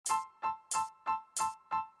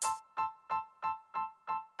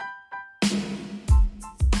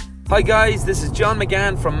Hi guys, this is John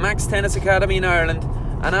McGann from Max Tennis Academy in Ireland,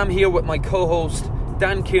 and I'm here with my co-host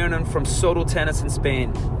Dan Kiernan from Soto Tennis in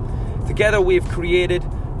Spain. Together we have created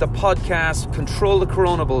the podcast Control the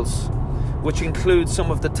Coronables, which includes some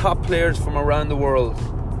of the top players from around the world.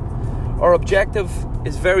 Our objective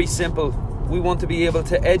is very simple. We want to be able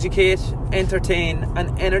to educate, entertain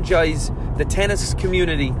and energise the tennis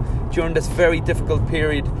community during this very difficult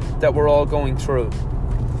period that we're all going through.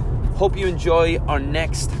 Hope you enjoy our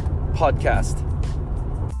next podcast.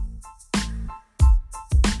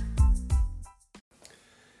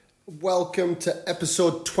 Welcome to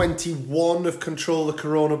episode 21 of Control the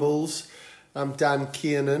Coronables. I'm Dan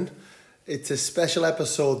Kiernan. It's a special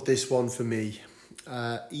episode, this one for me.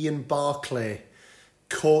 Ian Barclay,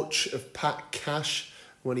 coach of Pat Cash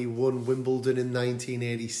when he won Wimbledon in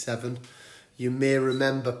 1987. You may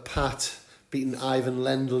remember Pat beating Ivan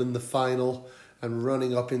Lendl in the final and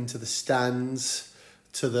running up into the stands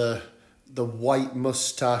to the white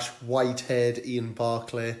moustache, white-haired Ian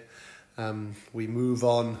Barclay. We move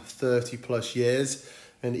on 30 plus years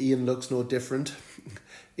and Ian looks no different.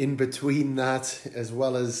 In between that, as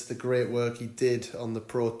well as the great work he did on the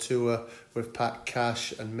Pro Tour with Pat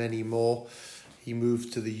Cash and many more, he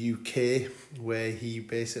moved to the UK where he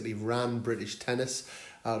basically ran British tennis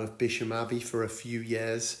out of Bisham Abbey for a few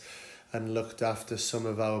years and looked after some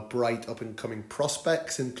of our bright up-and-coming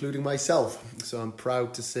prospects, including myself. So I'm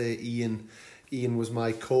proud to say Ian was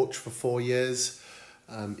my coach for 4 years.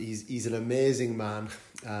 He's an amazing man.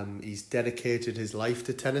 He's dedicated his life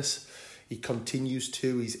to tennis. He continues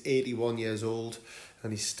to. He's 81 years old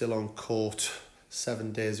and he's still on court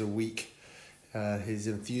 7 days a week. His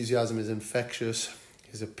enthusiasm is infectious.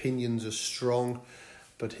 His opinions are strong,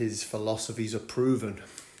 but his philosophies are proven.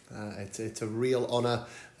 It's a real honour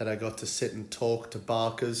that I got to sit and talk to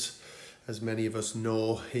Barkers, as many of us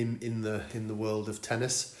know him in the world of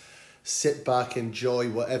tennis. Sit back, enjoy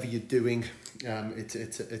whatever you're doing.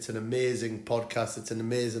 It's an amazing podcast. It's an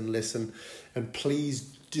amazing listen, and please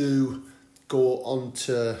do go on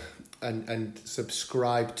to and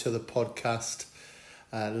subscribe to the podcast.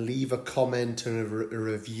 Leave a comment and a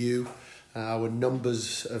review. Our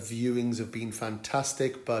numbers of viewings have been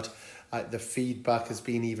fantastic, but the feedback has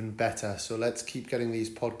been even better. So let's keep getting these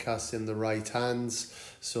podcasts in the right hands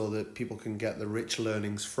so that people can get the rich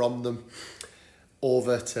learnings from them.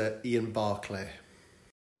 Over to Ian Barclay.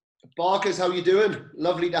 Barkers, how you doing?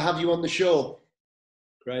 Lovely to have you on the show.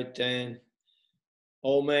 Great, Dan.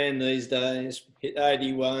 Old man these days, hit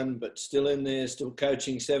 81, but still in there, still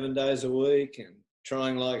coaching 7 days a week and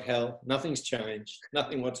trying like hell. Nothing's changed,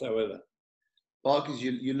 nothing whatsoever. Barkers,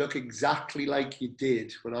 you look exactly like you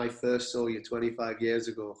did when I first saw you 25 years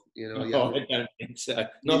ago. You know, I don't think so.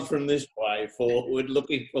 Not from this way forward,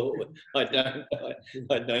 looking forward. I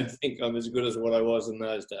don't think I'm as good as what I was in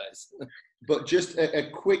those days. But just a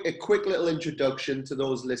quick little introduction to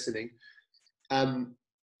those listening.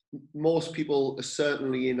 Most people,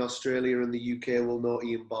 certainly in Australia and the UK, will know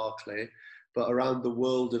Ian Barclay, but around the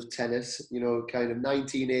world of tennis, you know, kind of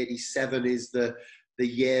 1987 is the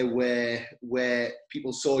year where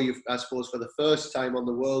people saw you, I suppose, for the first time on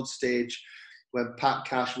the world stage when Pat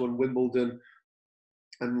Cash won Wimbledon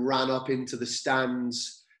and ran up into the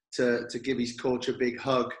stands to give his coach a big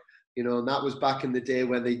hug. You know, and that was back in the day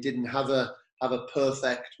when they didn't have a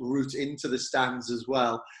perfect route into the stands as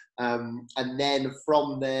well. And then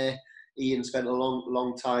from there, Ian spent a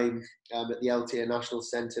long time at the LTA National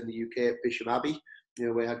Centre in the UK at Bisham Abbey. You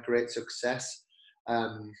know, we had great success.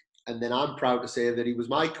 And then I'm proud to say that he was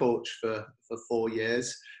my coach for 4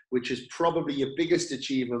 years, which is probably your biggest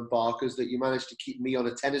achievement, Barkers, that you managed to keep me on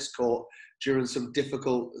a tennis court during some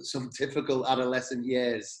difficult adolescent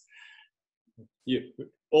years.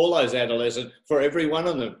 All those adolescents, for every one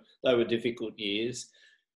of them, they were difficult years.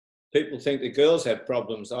 People think the girls have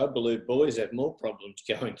problems. I believe boys have more problems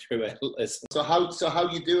going through adolescence. So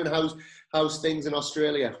how you doing? How's things in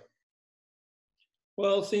Australia?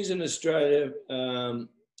 Well, things in Australia,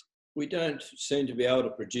 we don't seem to be able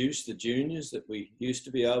to produce the juniors that we used to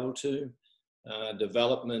be able to.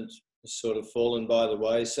 Development has sort of fallen by the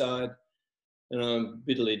wayside. And I'm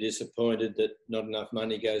bitterly disappointed that not enough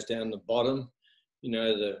money goes down the bottom. You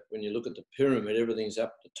know, when you look at the pyramid, everything's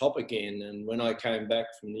up the top again. And when I came back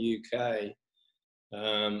from the UK,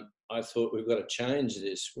 I thought we've got to change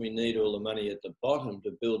this. We need all the money at the bottom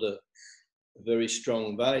to build a very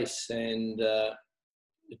strong base. And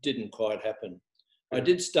it didn't quite happen. I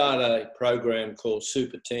did start a program called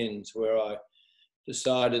Super Tens where I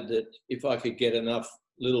decided that if I could get enough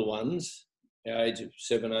little ones, the age of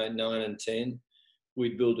 7, 8, 9 and 10,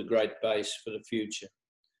 we'd build a great base for the future.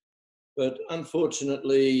 But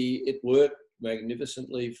unfortunately, it worked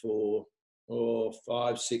magnificently for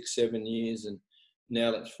 5, 6, 7 years, and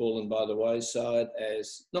now that's fallen by the wayside.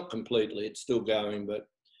 As not completely, it's still going, but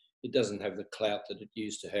it doesn't have the clout that it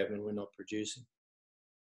used to have, and we're not producing.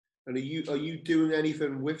 And are you doing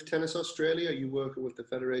anything with Tennis Australia? Are you working with the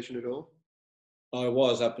federation at all? I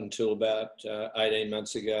was up until about 18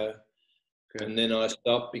 months ago. Okay. And then I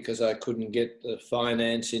stopped because I couldn't get the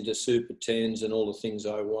finance into Super 10s and all the things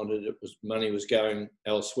I wanted. Money was going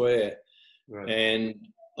elsewhere. Right. And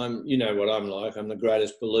you know what I'm like. I'm the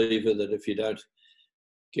greatest believer that if you don't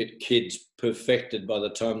get kids perfected by the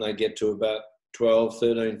time they get to about 12,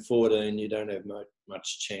 13, 14, you don't have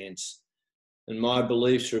much chance. And my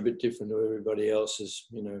beliefs are a bit different to everybody else's.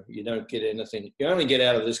 You know, you don't get anything. You only get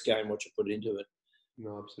out of this game what you put into it.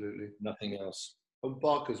 No, absolutely. Nothing else. And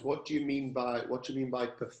Barcus, what do you mean by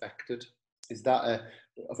perfected? Is that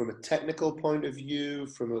from a technical point of view?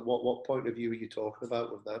 From what point of view are you talking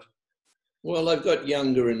about with that? Well, they've got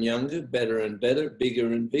younger and younger, better and better,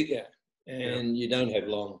 bigger and bigger, and you don't have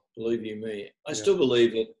long. Believe you me. I still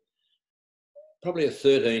believe that probably a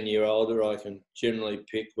 13-year-older I can generally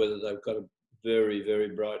pick whether they've got a very, very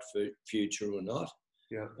bright future or not.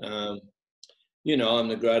 Yeah. You know, I'm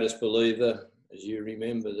the greatest believer, as you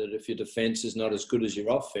remember, that if your defence is not as good as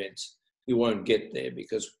your offence, you won't get there,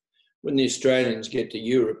 because when the Australians get to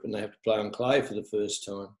Europe and they have to play on clay for the first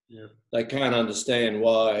time, they can't understand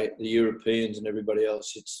why the Europeans and everybody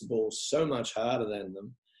else hits the ball so much harder than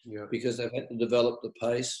them, because they've had to develop the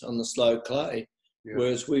pace on the slow clay,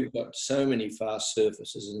 whereas we've got so many fast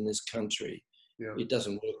surfaces in this country. It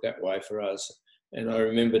doesn't work that way for us. And I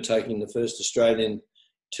remember taking the first Australian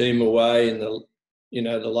team away in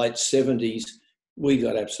the late 70s. We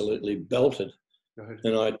got absolutely belted. Right.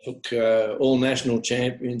 And I took all national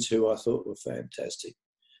champions who I thought were fantastic.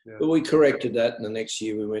 But we corrected that, and the next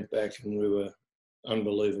year we went back and we were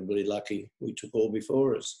unbelievably lucky. We took all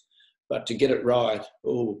before us. But to get it right,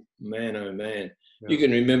 oh man. You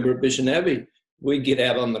can remember at Bisham Abbey, we'd get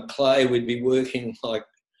out on the clay, we'd be working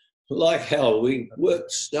like hell. We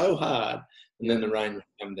worked so hard, and then the rain would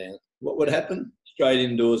come down. What would happen? Straight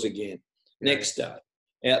indoors again. Next day,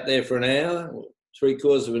 out there for an hour, or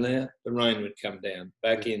 3/4 of an hour, the rain would come down,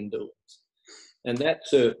 back indoors. And that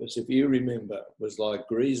surface, if you remember, was like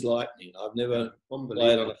greased lightning. I've never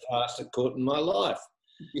played on a faster court in my life.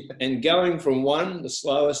 And going from one, the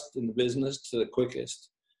slowest in the business, to the quickest,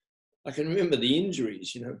 I can remember the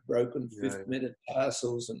injuries, broken fifth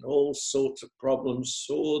metatarsals and all sorts of problems,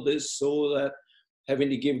 saw this, saw that, having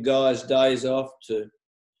to give guys days off to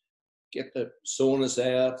get the soreness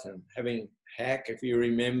out, and having Hack, if you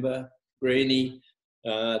remember, Greeny,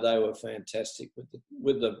 they were fantastic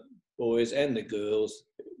with the boys and the girls.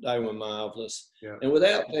 They were marvellous. Yeah. And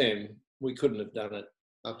without them, we couldn't have done it.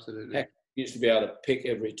 Absolutely. Hack used to be able to pick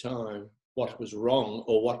every time what was wrong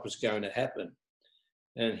or what was going to happen.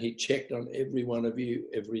 And he checked on every one of you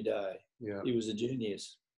every day. Yeah. He was a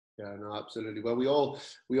genius. Yeah, no, absolutely. Well,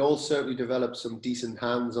 we all certainly developed some decent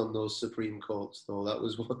hands on those Supreme Courts, though. That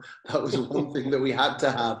was one thing that we had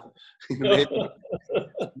to have.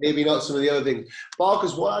 Maybe not some of the other things.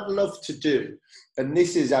 Barcus, what I'd love to do, and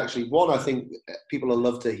this is actually one, I think people will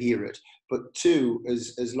love to hear it, but two,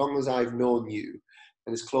 as long as I've known you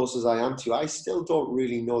and as close as I am to you, I still don't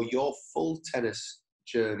really know your full tennis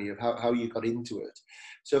journey of how you got into it.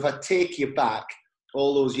 So if I take you back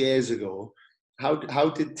all those years ago, how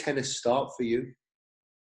did tennis start for you?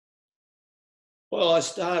 Well, I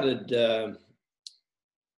started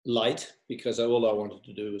late, because all I wanted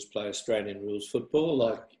to do was play Australian rules football,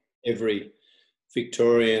 like every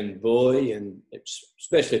Victorian boy, and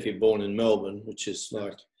especially if you're born in Melbourne, which is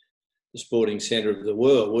like the sporting centre of the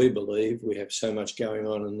world, we believe. We have so much going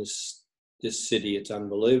on in this city, it's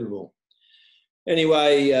unbelievable.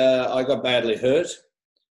 Anyway, I got badly hurt.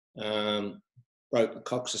 Broke the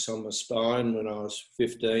coccyx on my spine when I was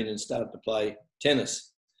 15 and started to play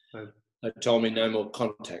tennis. Right. They told me no more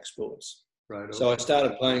contact sports. Right. So I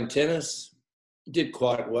started playing tennis, did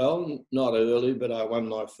quite well, not early, but I won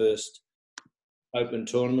my first open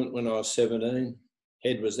tournament when I was 17.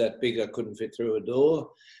 Head was that big I couldn't fit through a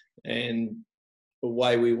door, and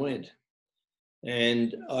away we went.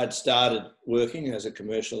 And I'd started working as a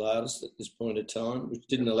commercial artist at this point in time, which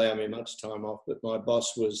didn't allow me much time off, but my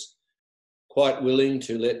boss was quite willing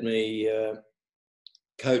to let me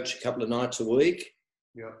coach a couple of nights a week,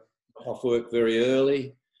 off work very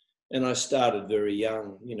early. And I started very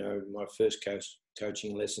young. My first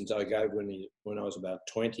coaching lessons I gave when I was about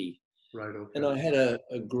 20. Right. Okay. And I had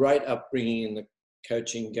a great upbringing in the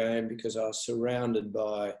coaching game, because I was surrounded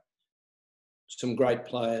by some great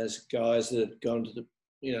players, guys that had gone to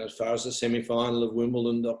as far as the semi-final of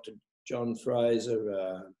Wimbledon, Dr. John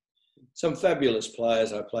Fraser, some fabulous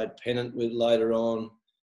players I played pennant with later on.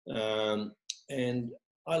 And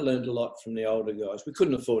I learned a lot from the older guys. We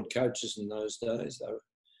couldn't afford coaches in those days.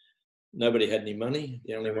 Nobody had any money.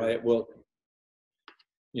 The only way, I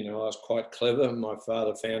was quite clever. My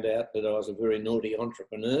father found out that I was a very naughty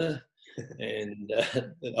entrepreneur and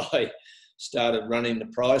that I started running the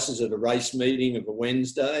prices at a race meeting of a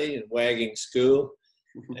Wednesday and wagging school.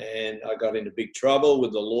 And I got into big trouble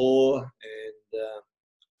with the law.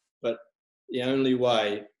 But the only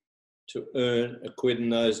way to earn a quid in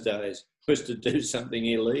those days was to do something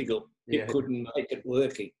illegal. You couldn't make it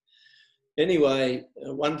working. Anyway,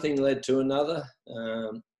 one thing led to another.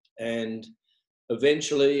 And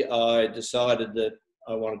eventually I decided that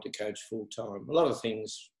I wanted to coach full time. A lot of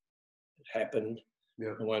things happened.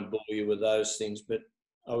 Yeah. I won't bore you with those things, but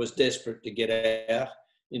I was desperate to get out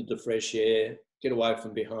into the fresh air, get away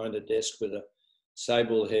from behind a desk with a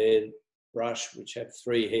sable-haired brush, which had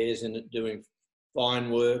 3 hairs in it, doing fine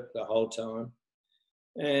work the whole time.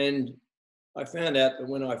 And I found out that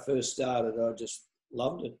when I first started, I just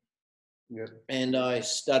loved it. Yeah. And I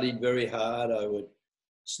studied very hard. I would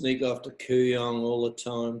sneak off to Kooyong all the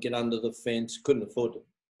time, get under the fence, couldn't afford to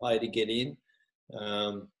pay to get in.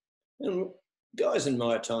 And guys in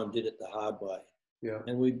my time did it the hard way. Yeah.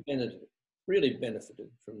 And we really benefited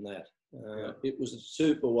from that. It was a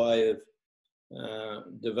super way of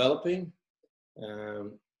developing.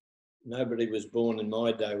 Nobody was born in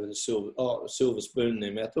my day with a silver spoon in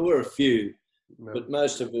their mouth. There were a few, but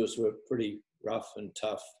most of us were pretty rough and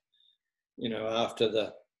tough.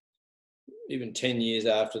 Even 10 years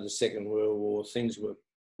after the Second World War, things were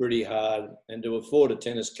pretty hard, and to afford a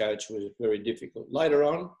tennis coach was very difficult. Later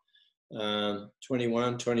on,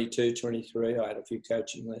 21, 22, 23, I had a few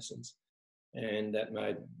coaching lessons, and that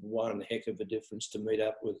made one heck of a difference to meet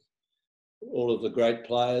up with all of the great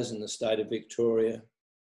players in the state of Victoria,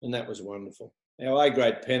 and that was wonderful. Our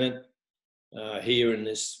A-grade pennant here in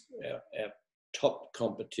this, our top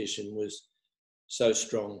competition was so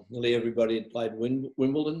strong. Nearly everybody had played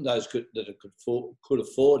Wimbledon, those that could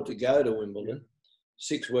afford to go to Wimbledon,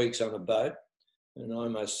 6 weeks on a boat, and I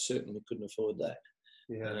most certainly couldn't afford that.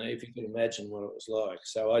 Yeah. If you can imagine what it was like.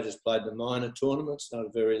 So I just played the minor tournaments. I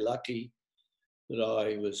was very lucky that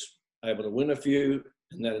I was able to win a few,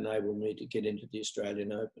 and that enabled me to get into the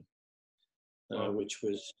Australian Open, which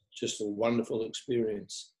was just a wonderful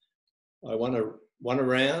experience. I won a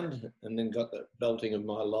round and then got the belting of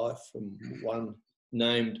my life from one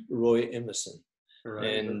named Roy Emerson.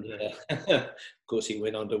 Right. And of course he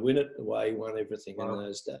went on to win it the way he won everything in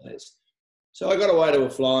those days. So I got away to a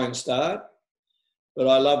flying start, but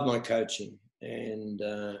I loved my coaching. And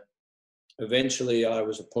eventually I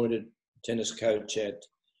was appointed tennis coach at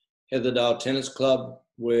Heatherdale Tennis Club,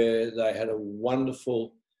 where they had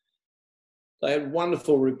wonderful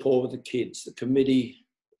rapport with the kids. The committee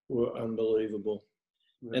were unbelievable.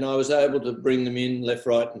 Yeah. And I was able to bring them in left,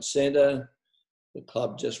 right and centre. The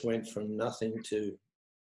club just went from nothing to,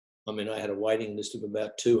 I had a waiting list of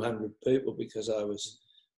about 200 people because I was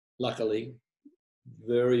luckily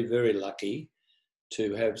very, very lucky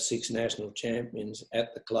to have 6 national champions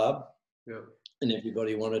at the club. Yeah. And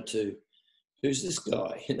everybody wanted to, who's this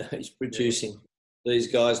guy? He's producing these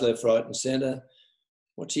guys left, right and centre.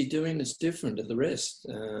 What's he doing that's different to the rest?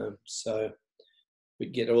 So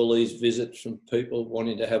we'd get all these visits from people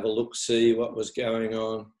wanting to have a look, see what was going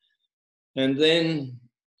on. And then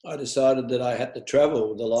I decided that I had to travel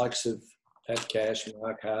with the likes of Pat Cash,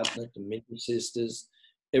 Mark Hartnett, the Minton sisters,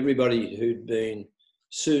 everybody who'd been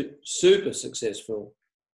super successful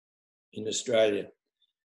in Australia.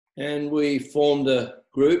 And we formed a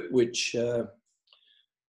group which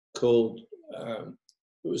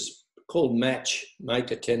was called Match,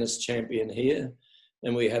 Make a Tennis Champion here.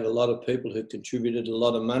 And we had a lot of people who contributed a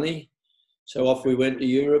lot of money. So off we went to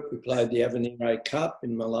Europe. We played the Avenire Cup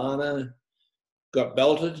in Milano, got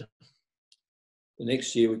belted. The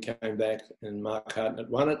next year we came back and Mark Hartnett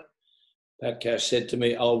won it. Pat Cash said to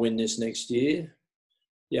me, I'll win this next year.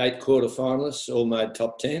 The 8 quarterfinalists all made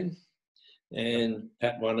top 10. And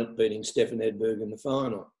Pat won it, beating Stefan Edberg in the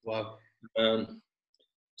final. Wow.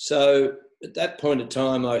 So at that point in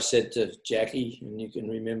time, I said to Jackie, and you can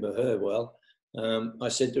remember her well, I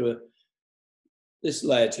said to her, this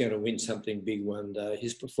lad's going to win something big one day.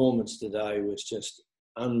 His performance today was just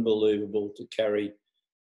unbelievable to carry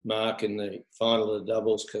Mark in the final of the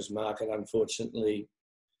doubles, because Mark had unfortunately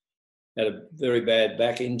had a very bad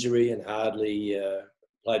back injury and hardly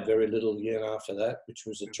played very little again after that, which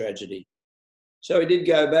was a tragedy. So he did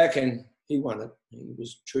go back and he won it. He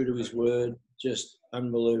was true to his word, just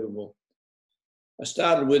unbelievable. I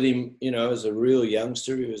started with him, as a real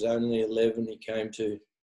youngster. He was only 11. He came to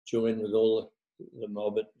join with all the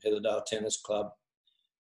mob at Heatherdale Tennis Club,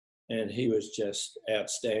 and he was just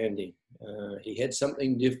outstanding. He had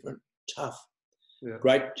something different, tough,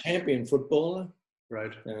 great champion footballer,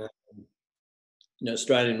 right?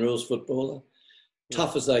 Australian rules footballer,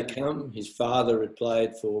 tough as they come. His father had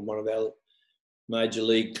played for one of our major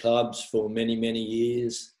league clubs for many, many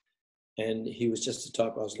years. And he was just the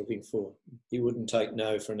type I was looking for. He wouldn't take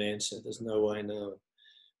no for an answer. There's no way no.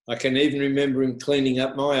 I can even remember him cleaning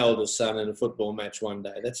up my oldest son in a football match one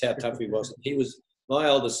day. That's how tough he was. My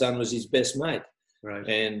oldest son was his best mate. Right.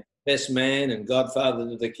 And best man and godfather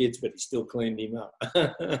to the kids, but he still cleaned him up.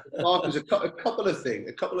 Mark, there's a couple of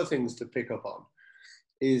things to pick up on.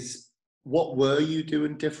 Is what were you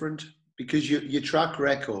doing different? Because your track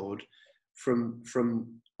record from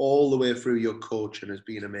all the way through your coaching has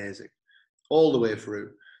been amazing. All the way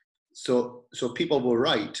through. So people were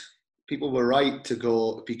right. People were right to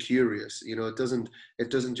go be curious. It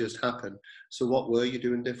doesn't just happen. So what were you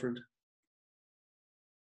doing different?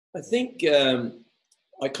 I think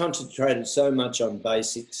I concentrated so much on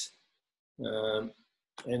basics.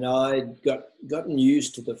 And I'd gotten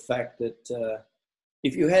used to the fact that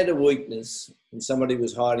if you had a weakness and somebody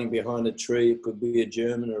was hiding behind a tree, it could be a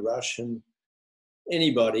German, a Russian,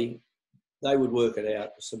 anybody, they would work it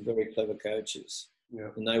out with some very clever coaches,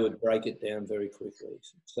 and they would break it down very quickly.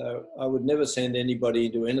 So I would never send anybody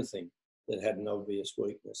into anything that had an obvious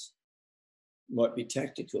weakness. It might be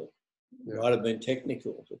tactical, might have been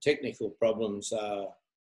technical. The technical problems are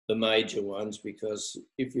the major ones, because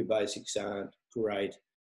if your basics aren't great,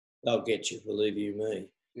 they'll get you, believe you me.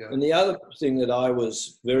 Yeah. And the other thing that I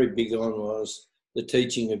was very big on was the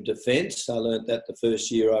teaching of defence. I learnt that the first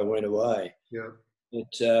year I went away. Yeah.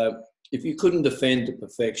 That if you couldn't defend to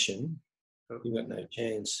perfection, you got no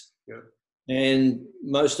chance. Yeah. And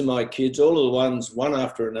most of my kids, all of the ones, one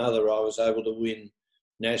after another, I was able to win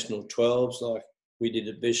national 12s like we did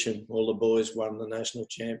at Bisham. All the boys won the national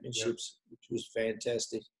championships, which was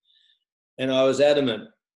fantastic. And I was adamant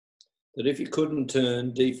that if you couldn't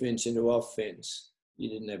turn defence into offence, you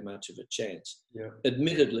didn't have much of a chance. Yeah.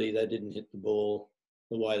 Admittedly, they didn't hit the ball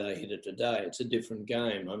the way they hit it today. It's a different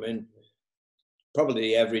game. I mean, probably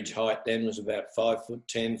the average height then was about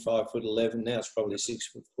 5'10", 5'11". Now it's probably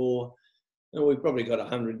 6'4". And we've probably got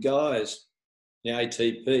 100 guys in the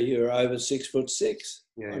ATP who are over 6'6".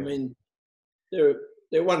 Yeah. I mean, they're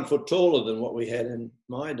 1 foot taller than what we had in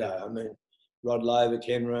my day. I mean, Rod Laver,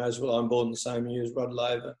 Ken Rosewell, I'm born the same year as Rod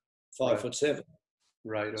Laver, 5'7".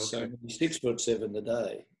 Right. Okay. So 6'7"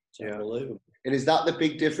 today. It's unbelievable. And is that the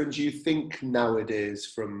big difference you think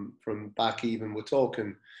nowadays from back even? We're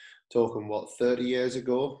talking what, 30 years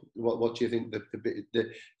ago? What do you think? Do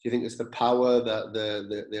you think it's the power,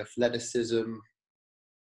 the athleticism?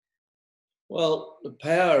 Well, the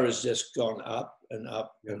power has just gone up and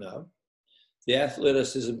up and up. The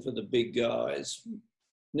athleticism for the big guys.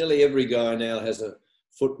 Nearly every guy now has a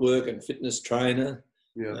footwork and fitness trainer.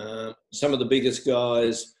 Yeah. Some of the biggest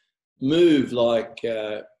guys move like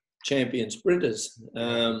champion sprinters.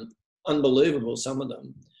 Unbelievable, some of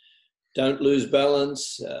them. Don't lose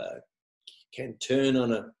balance, can turn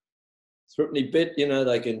on a threepenny bit.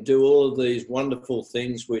 They can do all of these wonderful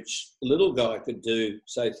things which the little guy could do,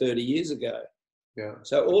 say, 30 years ago. Yeah.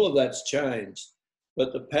 So all of that's changed.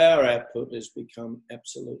 But the power output has become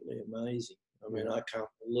absolutely amazing. I mean, I can't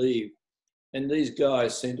believe. And these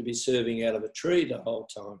guys seem to be serving out of a tree the whole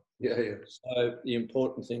time. Yeah. So the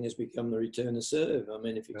important thing has become the return to serve. I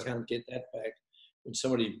mean, if you can't get that back, when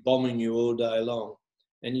somebody's bombing you all day long,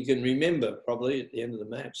 and you can remember probably at the end of the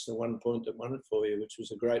match, the 1 point that won it for you, which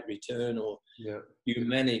was a great return, or you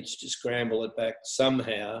managed to scramble it back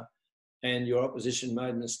somehow and your opposition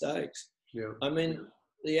made mistakes. Yeah. I mean,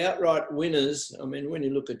 the outright winners, I mean, when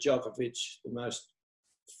you look at Djokovic, the most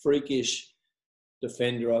freakish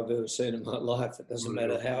defender I've ever seen in my life. It doesn't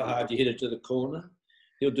matter how hard you hit it to the corner.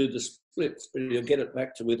 He'll do the splits, but he'll get it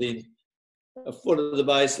back to within a foot of the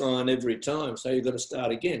baseline every time. So you've got to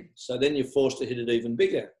start again. So then you're forced to hit it even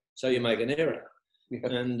bigger. So you make an error. Yeah.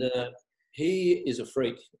 And he is a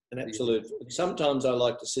freak, an absolute. Sometimes I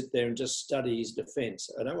like to sit there and just study his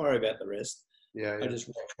defence. I don't worry about the rest. I just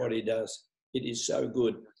watch what he does. It is so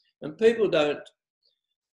good. And people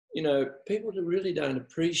really don't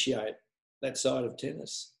appreciate that side of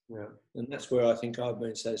tennis. Yeah. And that's where I think I've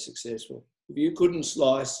been so successful. If you couldn't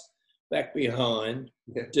slice back behind,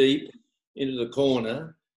 deep into the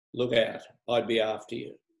corner, look out, I'd be after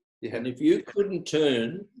you. Yeah. And if you couldn't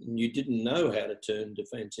turn, and you didn't know how to turn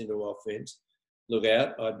defence into offence, look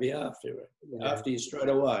out, I'd be after you straight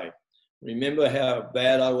away. Remember how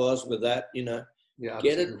bad I was with that, Yeah,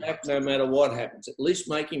 Get absolutely. it back no matter what happens. At least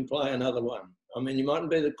make him play another one. I mean, you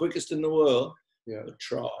mightn't be the quickest in the world, but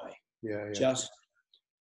try. Yeah. Just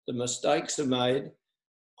the mistakes are made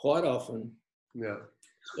quite often. Yeah.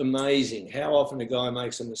 It's amazing how often a guy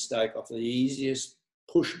makes a mistake off the easiest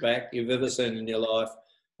pushback you've ever seen in your life,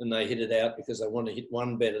 and they hit it out because they want to hit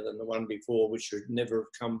one better than the one before, which should never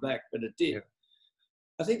have come back, but it did. Yeah.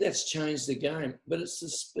 I think that's changed the game, but it's the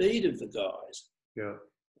speed of the guys. Yeah.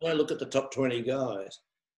 When I look at the top 20 guys,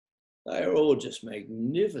 they are all just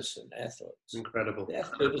magnificent athletes. Incredible. The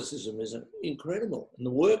athleticism is incredible, and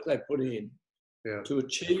the work they put in to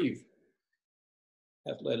achieve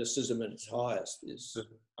athleticism at its highest is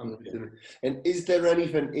unreal. And is there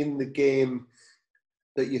anything in the game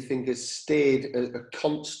that you think has stayed a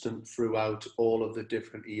constant throughout all of the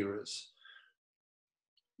different eras?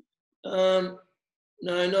 No,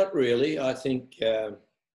 not really. I think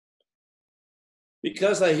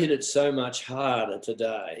because they hit it so much harder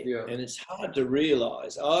today, and it's hard to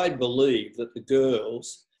realise, I believe that the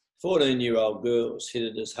girls, 14-year-old girls, hit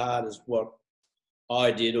it as hard as what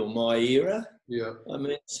I did or my era. Yeah. I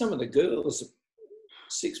mean, some of the girls are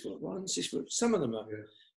 6'1", 6 foot, some of them are.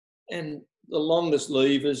 Yeah. And the longest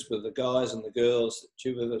levers with the guys and the girls that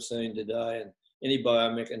you've ever seen today, and any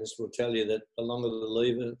biomechanist will tell you that the longer the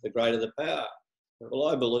lever, the greater the power. Well,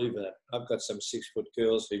 I believe that. I've got some 6 foot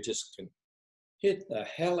girls who just can hit the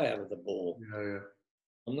hell out of the ball. Yeah.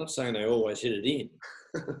 I'm not saying they always hit it in.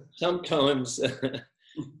 Sometimes it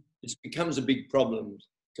becomes a big problem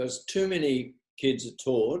because too many kids are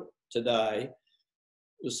taught today.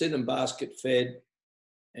 You'll see them basket fed,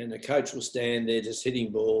 and the coach will stand there just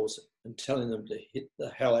hitting balls and telling them to hit the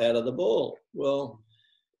hell out of the ball. Well,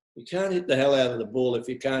 you can't hit the hell out of the ball if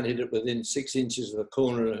you can't hit it within 6 inches of the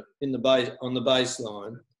corner in the base, on the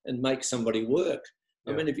baseline, and make somebody work.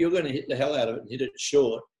 I mean, if you're going to hit the hell out of it and hit it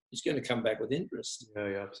short, it's going to come back with interest.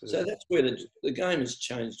 Yeah, absolutely. So that's where the game has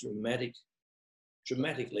changed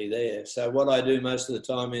dramatically there. So what I do most of the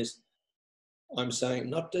time is I'm saying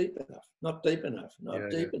not deep enough, not deep enough, not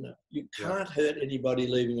deep enough. You can't hurt anybody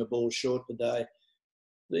leaving a ball short today.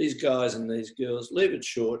 These guys and these girls, leave it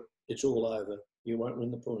short, it's all over. You won't win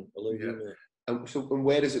the point, believe me. And so, and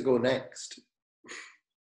where does it go next?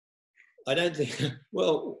 I don't think.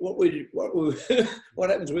 Well, what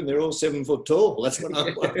happens when they're all 7 foot tall? That's what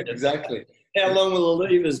I'm wondering. Exactly. How long will the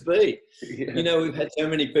levers be? Yeah. You know, we've had so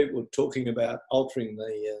many people talking about altering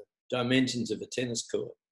the dimensions of a tennis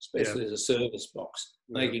court, especially as a service box,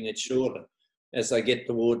 making it shorter as they get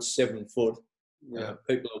towards 7 foot.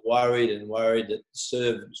 People are worried that the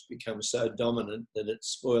serve has become so dominant that it's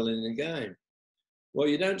spoiling the game. Well,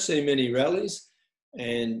 you don't see many rallies,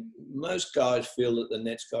 and most guys feel that the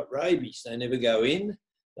net's got rabies. They never go in.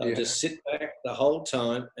 They'll just sit back the whole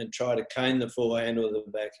time and try to cane the forehand or the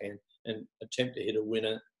backhand and attempt to hit a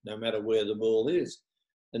winner no matter where the ball is.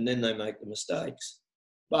 And then they make the mistakes.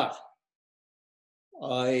 But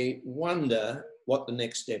I wonder what the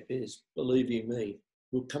next step is. Believe you me,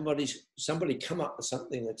 will somebody come up with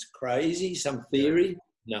something that's crazy, some theory?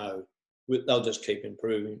 No. They'll just keep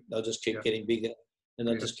improving. They'll just keep getting bigger, and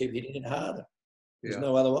they'll just keep hitting it harder. There's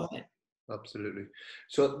no other way. Absolutely.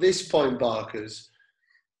 So at this point, Barkers,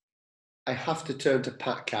 I have to turn to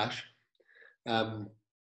Pat Cash.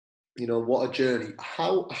 You know, what a journey.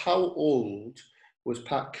 How old was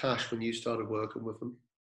Pat Cash when you started working with him?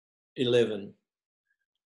 11.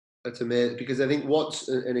 That's amazing, because I think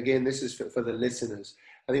and again, this is for the listeners,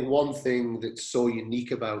 I think one thing that's so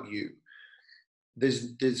unique about you,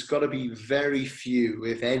 there's got to be very few,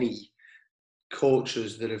 if any,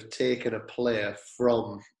 coaches that have taken a player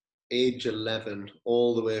from age 11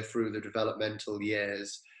 all the way through the developmental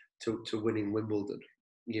years to winning Wimbledon.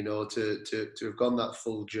 You know, to have gone that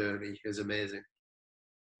full journey is amazing.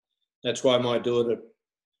 That's why my daughter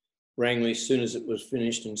rang me as soon as it was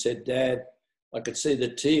finished and said, "Dad, I could see the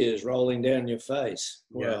tears rolling down your face."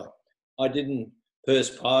 Well, I didn't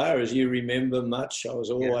perspire, as you remember, much. I was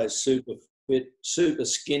always super fit, super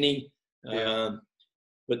skinny.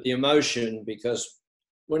 But the emotion, because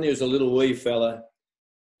when he was a little wee fella,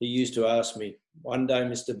 he used to ask me, "One day,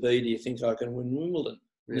 Mr. B, do you think I can win Wimbledon?"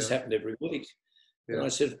 And this happened every week. And I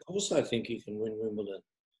said, "Of course I think you can win Wimbledon.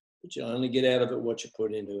 But you only get out of it what you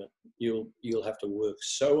put into it. You'll have to work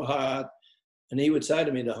so hard." And he would say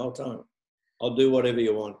to me the whole time, "I'll do whatever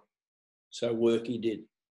you want." So work he did.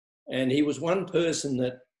 And he was one person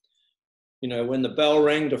that, you know, when the bell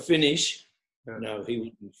rang to finish, no, he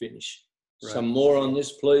wouldn't finish. Right. "Some more on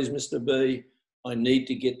this, please, Mr. B. I need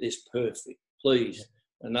to get this perfect. Please,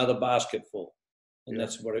 another basketball." And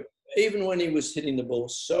that's what even when he was hitting the ball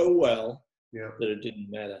so well that it didn't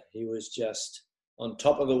matter. He was just on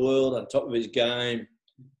top of the world, on top of his game,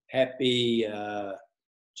 happy,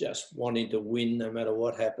 just wanting to win no matter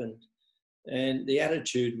what happened. And the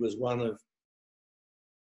attitude was one of,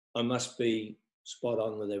 I must be spot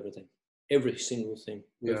on with everything, every single thing.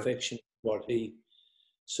 Yeah. Perfection, what he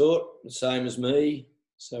sought, the same as me.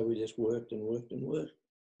 So we just worked and worked and worked.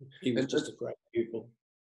 He was just a great pupil.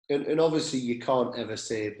 And obviously you can't ever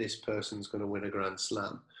say this person's going to win a Grand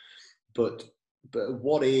Slam. But at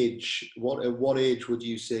what age would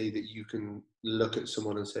you say that you can look at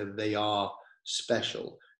someone and say they are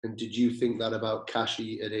special? And did you think that about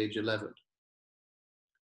Kashi at age 11?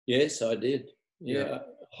 Yes, I did. Yeah.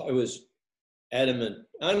 I was adamant,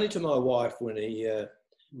 only to my wife when he, I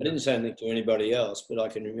didn't say anything to anybody else, but I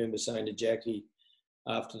can remember saying to Jackie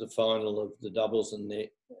after the final of the doubles and the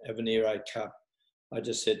Avenir Cup, I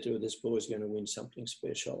just said to her, this boy's going to win something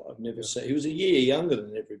special. I've never seen, he was a year younger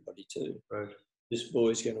than everybody too. Right. This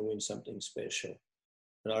boy's going to win something special.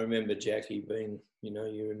 And I remember Jackie being,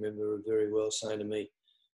 you remember her very well, saying to me,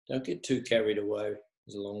 don't get too carried away.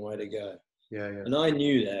 There's a long way to go. Yeah. And I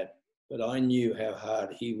knew that, but I knew how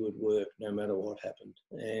hard he would work no matter what happened.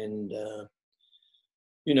 And,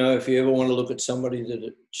 if you ever want to look at somebody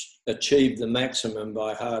that achieved the maximum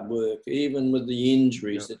by hard work, even with the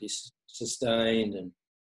injuries that he sustained and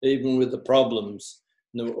even with the problems,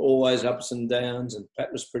 and there were always ups and downs, and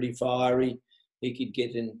Pat was pretty fiery. He could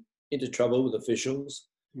get into trouble with officials.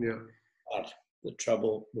 Yeah. But the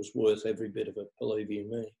trouble was worth every bit of it, believe you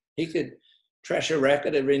me. He could trash a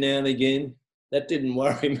racket every now and again. That didn't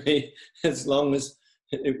worry me as long as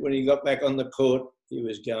when he got back on the court, he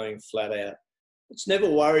was going flat out. It's never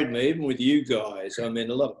worried me, even with you guys. I mean,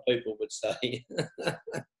 a lot of people would say,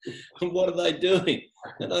 what are they doing?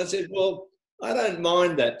 And I said, well, I don't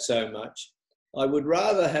mind that so much. I would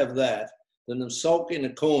rather have that than to sulk in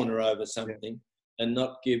a corner over something and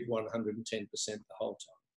not give 110% the whole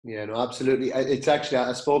time. Yeah, no, absolutely. It's actually,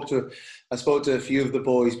 I spoke to a few of the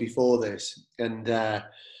boys before this, and I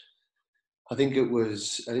think it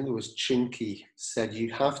was Chinky said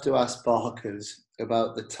you have to ask Barkers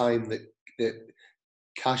about the time that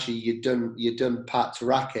Kashi, you'd done Pat's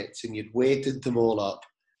rackets and you'd weighted them all up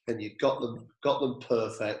and you'd got them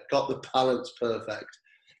perfect, got the balance perfect,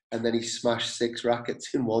 and then he smashed 6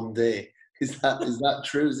 rackets in one day. Is that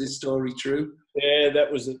true? Is this story true? Yeah,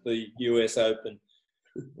 that was at the US Open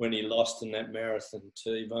when he lost in that marathon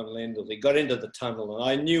to Yvonne Lendl. He got into the tunnel and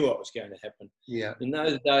I knew what was going to happen. Yeah. In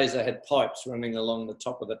those days, they had pipes running along the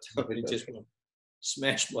top of the tunnel. He just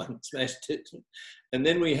smashed one, smashed it. And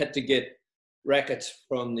then we had to get rackets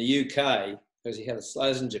from the UK because he had a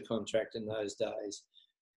Schlesinger contract in those days.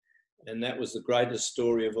 And that was the greatest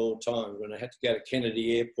story of all time, when I had to go to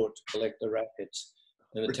Kennedy Airport to collect the rackets.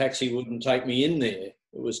 And the taxi wouldn't take me in there.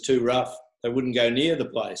 It was too rough. They wouldn't go near the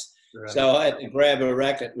place. Right. So I had to grab a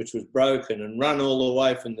racket which was broken and run all the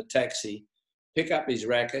way from the taxi, pick up his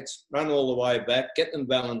rackets, run all the way back, get them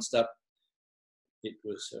balanced up. It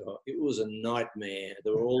was a nightmare.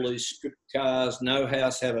 There were all these script cars, no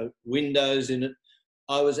house had windows in it.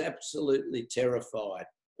 I was absolutely terrified.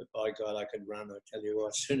 But by God, I could run. I tell you what,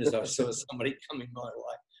 as soon as I saw somebody coming my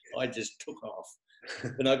way, I just took off.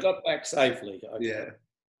 But I got back safely.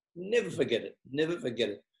 Never forget it. Never forget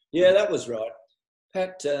it. Yeah, that was right.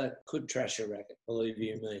 Pat could trash a racket, believe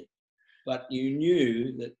you me. But you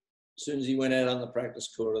knew that as soon as he went out on the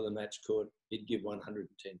practice court or the match court, he'd give 110%.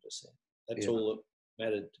 That's all that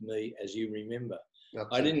mattered to me, as you remember.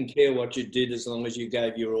 Absolutely. I didn't care what you did as long as you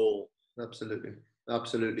gave your all. Absolutely.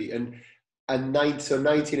 And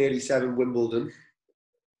 1987 Wimbledon,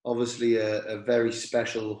 obviously a very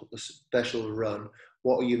special run.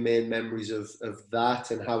 What are your main memories of that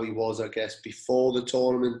and how he was, I guess, before the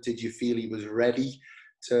tournament? Did you feel he was ready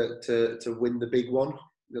to win the big one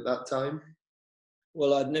at that time?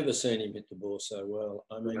 Well, I'd never seen him hit the ball so well.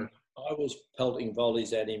 I mean, I was pelting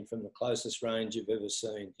volleys at him from the closest range you've ever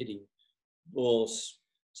seen, hitting balls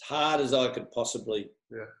as hard as I could possibly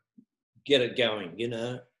get it going,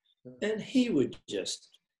 And he would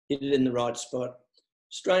just hit it in the right spot.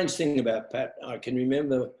 Strange thing about Pat, I can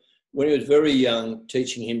remember when he was very young,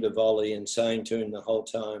 teaching him to volley and saying to him the whole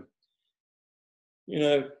time,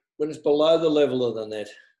 when it's below the level of the net,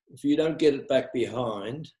 if you don't get it back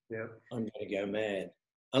behind, I'm going to go mad.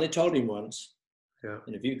 I only told him once. Yeah.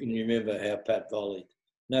 And if you can remember how Pat volleyed,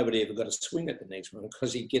 nobody ever got a swing at the next one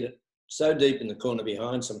because he'd get it so deep in the corner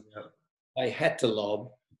behind some. Yeah. They had to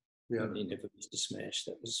lob. Yeah. And he never missed a smash.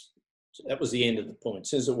 That was the end of the point. As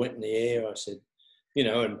soon as it went in the air, I said,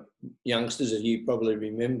 and youngsters, as you probably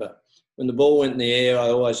remember, when the ball went in the air, I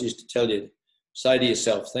always used to tell you, say to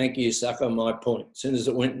yourself, "Thank you, sucker, my point," as soon as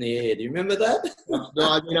it went in the air. Do you remember that? No,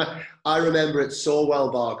 I mean, I remember it so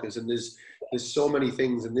well, Barkers, and there's so many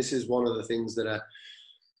things, and this is one of the things that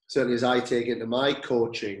certainly as I take into my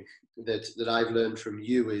coaching that I've learned from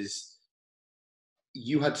you is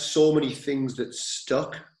you had so many things that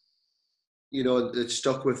stuck, that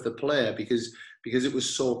stuck with the player because it was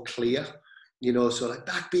so clear, so like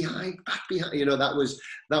back behind,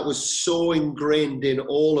 that was so ingrained in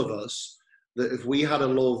all of us that if we had a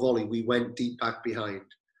low volley, we went deep back behind.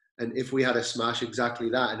 And if we had a smash, exactly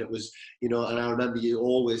that. And it was, and I remember you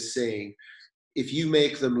always saying, if you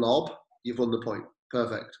make them lob, you've won the point.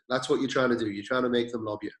 Perfect. That's what you're trying to do. You're trying to make them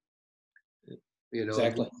lob you.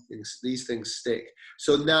 Exactly. These things stick.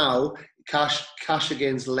 So now, Cash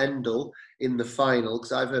against Lendl in the final,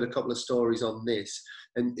 because I've heard a couple of stories on this,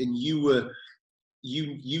 and you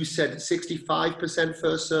said 65%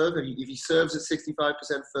 first serve. If he serves at 65%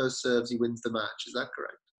 first serves, he wins the match. Is that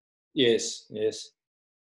correct? Yes.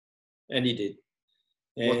 And he did.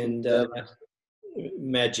 And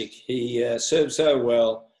magic. He served so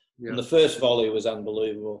well. Yeah. And the first volley was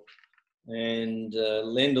unbelievable. And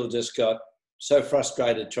Lendl just got so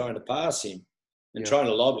frustrated trying to pass him and trying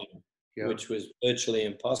to lob him, which was virtually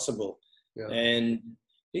impossible. Yeah. And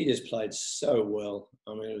he just played so well.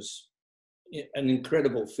 I mean, it was an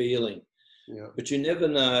incredible feeling. Yeah. But you never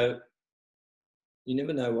know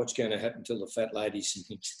what's going to happen till the fat lady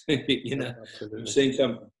sings. We've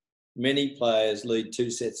seen many players lead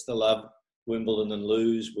 2 sets to love Wimbledon and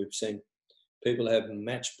lose. We've seen people have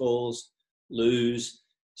match balls, lose.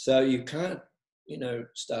 So you can't,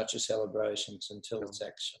 start your celebrations until it's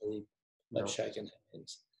actually shaking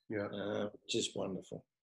hands. Yeah, which is wonderful.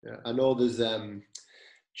 Yeah, I know there's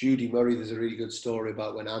Judy Murray. There's a really good story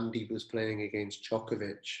about when Andy was playing against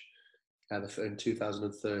Djokovic in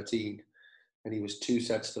 2013, and he was 2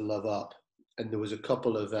 sets to love up, and there was a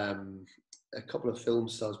couple of film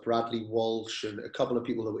stars, Bradley Walsh, and a couple of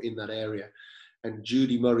people that were in that area. And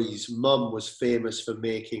Judy Murray's mum was famous for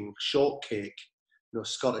making shortcake,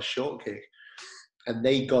 Scottish shortcake. And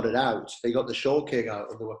they got it out. They got the shortcake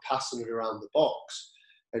out and they were passing it around the box.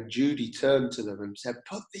 And Judy turned to them and said,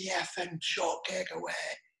 "Put the effing shortcake away."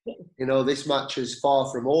 This match is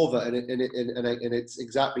far from over. And it's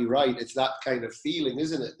exactly right. It's that kind of feeling,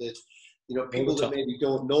 isn't it? That, people that maybe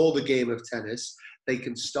don't know the game of tennis, they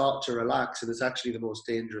can start to relax, and it's actually the most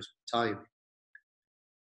dangerous time.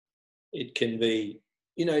 It can be,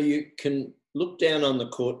 you can look down on the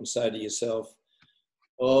court and say to yourself,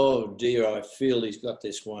 "Oh dear, I feel he's got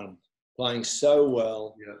this one." Playing so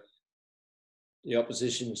well. Yeah. The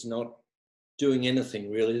opposition's not doing anything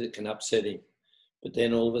really that can upset him. But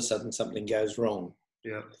then all of a sudden something goes wrong.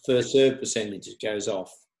 Yeah. First serve percentage goes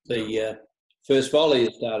off. The first volley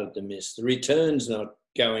has started to miss. The return's not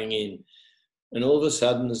going in. And all of a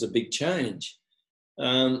sudden there's a big change.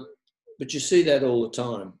 But you see that all the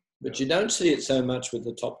time. But you don't see it so much with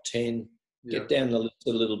the top 10. Get down the list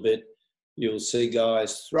a little bit. You'll see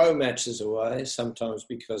guys throw matches away, sometimes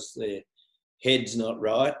because their head's not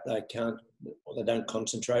right. They don't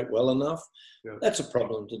concentrate well enough. Yeah. That's a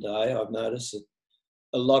problem today. I've noticed that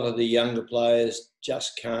a lot of the younger players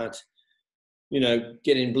just can't,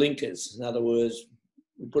 get in blinkers. In other words,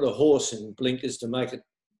 we put a horse in blinkers to make it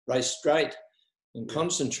race straight and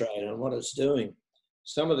concentrate on what it's doing.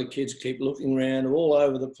 Some of the kids keep looking around all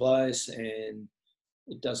over the place, and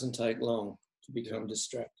it doesn't take long to become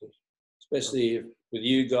distracted. Especially with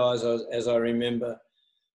you guys, as I remember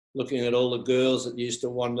looking at all the girls that used to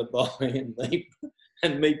wander by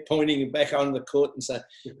and me pointing back on the court and saying,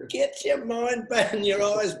 "Get your mind back and your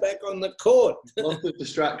eyes back on the court." Lots of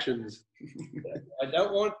distractions. I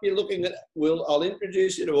don't want you looking at, I'll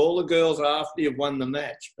introduce you to all the girls after you've won the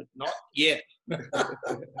match, but not yet. And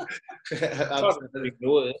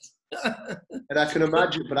I can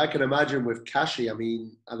imagine with Kashi, I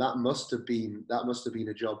mean, that must have been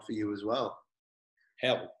a job for you as well.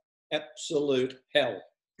 Hell, absolute hell.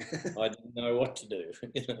 I didn't know what to do.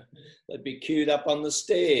 They'd be queued up on the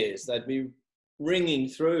stairs. They'd be ringing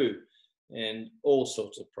through, and all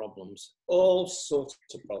sorts of problems. But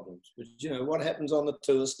what happens on the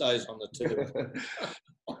tour stays on the tour.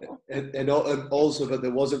 and also, but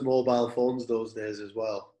there wasn't mobile phones those days as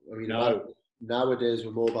well. I mean, no. Nowadays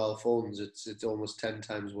with mobile phones, it's almost 10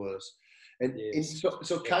 times worse. And yes.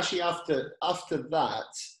 So Kashi, after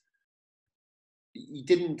that, he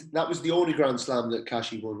didn't. That was the only Grand Slam that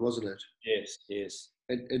Kashi won, wasn't it? Yes.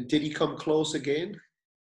 And did he come close again?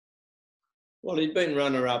 Well, he'd been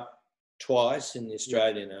runner-up twice in the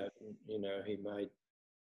Australian Open. He made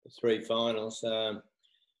the 3 finals,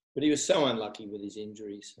 but he was so unlucky with his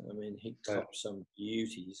injuries. I mean, he copped some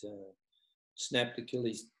beauties. snapped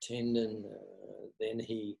Achilles tendon. Then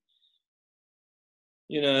he,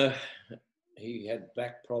 you know, he had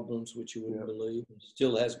back problems, which you wouldn't believe. He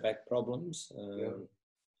still has back problems,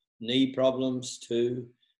 knee problems too.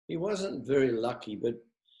 He wasn't very lucky, but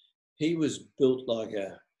he was built like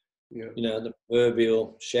a, you know, the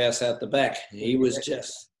proverbial shouse out the back. He was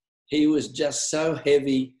just so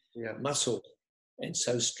heavy, muscle, and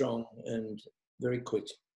so strong and very quick.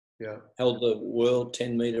 Yeah, held the world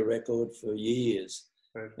 10-meter record for years,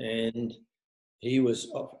 and he was,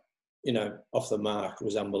 you know, off the mark. It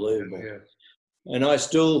was unbelievable. And I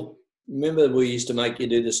still remember we used to make you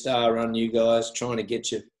do the star run, you guys, trying to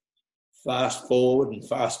get you fast forward and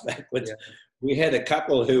fast backwards. We had a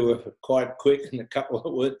couple who were quite quick and a couple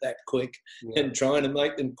who weren't that quick, and trying to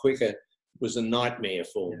make them quicker was a nightmare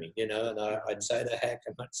for me, you know. And I'd say to Hack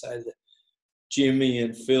and I'd say to Jimmy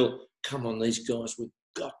and Phil, come on, these guys, we've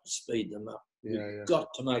got to speed them up. We've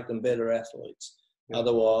got to make them better athletes.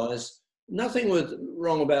 Otherwise, nothing was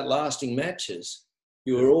wrong about lasting matches.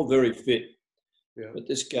 You were all very fit. But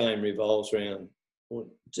this game revolves around, well,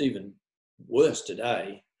 it's even worse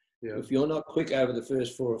today. If you're not quick over the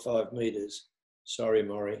first 4 or 5 meters, sorry,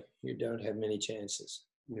 Maury, you don't have many chances.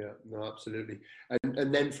 Yeah, no, absolutely.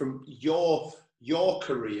 And then from your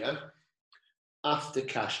career after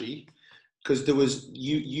Kashi, because there was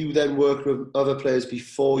you then worked with other players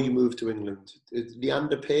before you moved to England.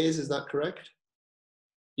 Leander Paes, is that correct?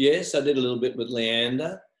 Yes, I did a little bit with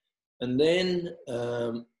Leander, and then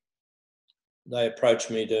they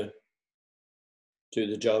approached me to do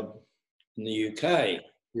the job in the UK.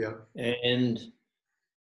 Yeah. And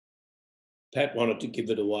Pat wanted to give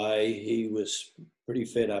it away. He was pretty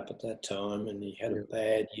fed up at that time, and he had a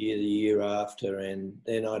bad year the year after. And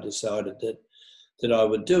then I decided that I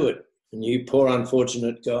would do it. And you poor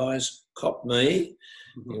unfortunate guys copped me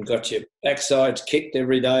and got your backsides kicked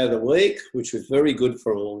every day of the week, which was very good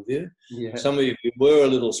for all of you. Yeah. Some of you were a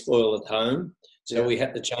little spoiled at home, so we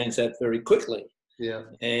had to change that very quickly. Yeah.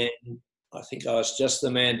 And I think I was just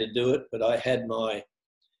the man to do it, but I had my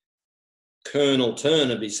Colonel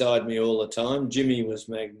Turner beside me all the time. Jimmy was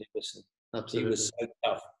magnificent. Absolutely. He was so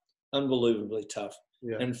tough, unbelievably tough.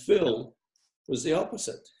 Yeah. And Phil was the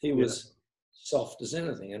opposite. He was soft as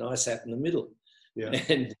anything, and I sat in the middle. Yeah.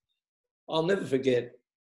 And I'll never forget,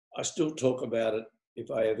 I still talk about it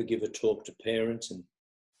if I ever give a talk to parents and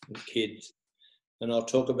kids. And I'll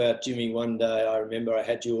talk about Jimmy one day. I remember I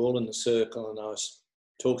had you all in the circle and I was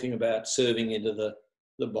talking about serving into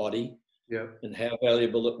the body and how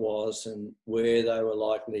valuable it was and where they were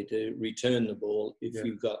likely to return the ball if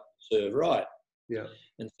you got served right. Yeah.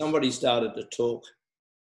 And somebody started to talk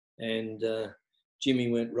and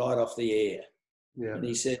Jimmy went right off the air. Yeah. And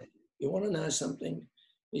he said, you want to know something?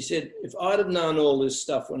 He said, if I'd have known all this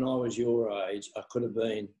stuff when I was your age, I could have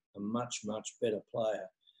been a much, much better player.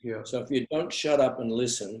 Yeah. So if you don't shut up and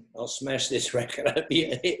listen, I'll smash this racket over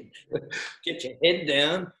your head. Get your head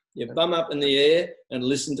down, your bum up in the air, and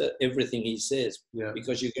listen to everything he says. Yeah.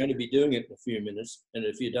 Because you're going to be doing it in a few minutes, and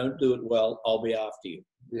if you don't do it well, I'll be after you.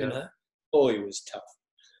 Yeah. You know? Oh, he was tough.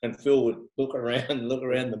 And Phil would look around.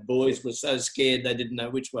 The boys were so scared they didn't know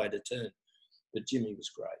which way to turn. But Jimmy was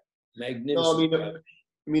great, magnificent.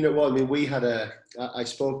 No, I mean, we had I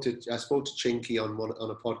spoke to Chinky on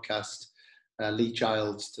a podcast. Lee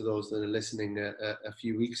Childs, to those that are listening, a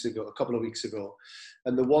couple of weeks ago.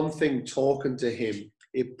 And the one thing talking to him,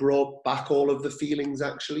 it brought back all of the feelings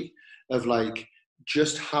actually of like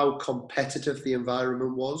just how competitive the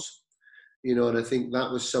environment was, you know, and I think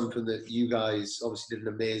that was something that you guys obviously did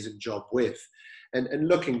an amazing job with. And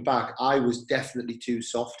looking back, I was definitely too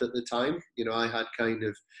soft at the time. You know, I had kind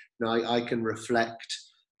of, you know, I can reflect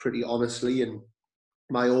pretty honestly, and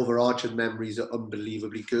my overarching memories are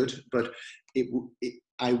unbelievably good, but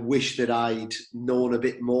I wish that I'd known a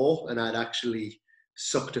bit more and I'd actually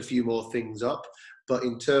sucked a few more things up. But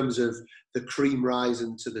in terms of the cream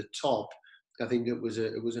rising to the top, I think it was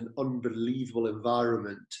an unbelievable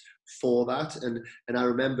environment for that. And I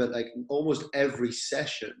remember like almost every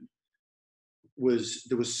session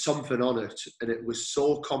there was something on it, and it was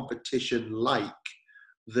so competition like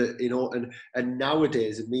that, you know, and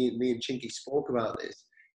nowadays, and me and Chinky spoke about this,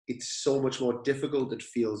 it's so much more difficult, it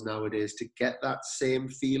feels nowadays, to get that same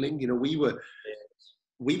feeling. You know, we were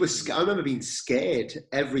I remember being scared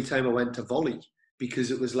every time I went to volley, because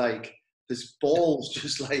it was like this ball's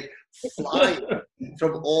just like flying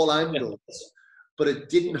from all angles, but it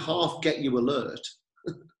didn't half get you alert.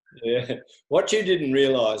 Yeah. What you didn't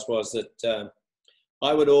realise was that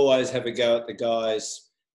I would always have a go at the guys.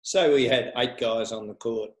 So we had 8 guys on the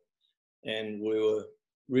court and we were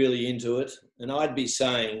really into it. And I'd be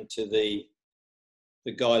saying to the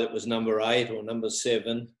the guy that was number 8 or number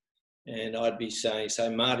 7, and I'd be saying,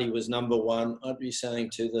 say Marty was number 1, I'd be saying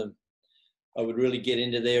to them, I would really get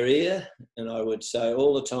into their ear, and I would say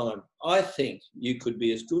all the time, I think you could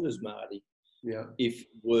be as good as Marty if you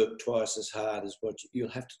work twice as hard as you'll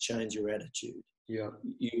have to change your attitude.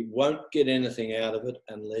 You won't get anything out of it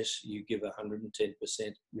unless you give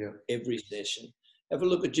 110% every session. Have a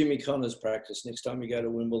look at Jimmy Connor's practice next time you go to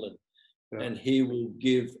Wimbledon, and he will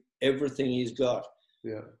give everything he's got,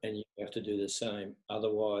 and you have to do the same.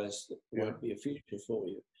 Otherwise, it won't be a future for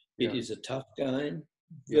you. It is a tough game,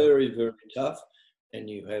 very, very tough, and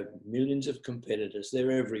you have millions of competitors.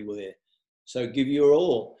 They're everywhere. So give your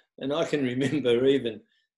all. And I can remember even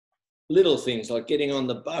little things like getting on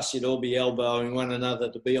the bus, you'd all be elbowing one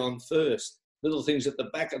another to be on first. Little things at the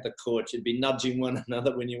back of the court, you'd be nudging one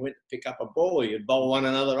another when you went to pick up a ball, you'd bowl one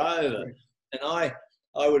another over. And I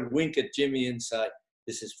would wink at Jimmy and say,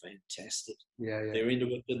 this is fantastic. They're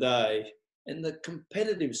into it today. And the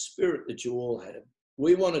competitive spirit that you all had,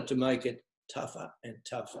 we wanted to make it tougher and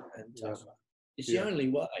tougher and tougher. It's the only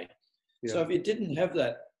way. So if you didn't have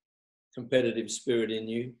that competitive spirit in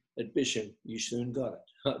you at Bisham, you soon got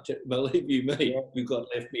it. Believe you me, you got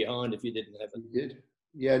left behind if you didn't have it. You did.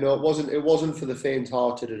 Yeah, no, it wasn't for the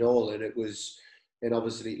faint-hearted at all, and it was, and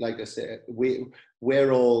obviously, like I said,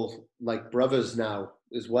 we're all like brothers now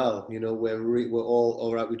as well. You know, we're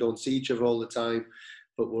all right. We don't see each other all the time,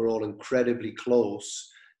 but we're all incredibly close.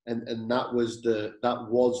 And that was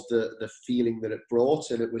the feeling that it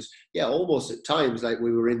brought, and it was almost at times like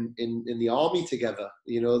we were in the army together,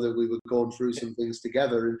 you know, that we were going through some things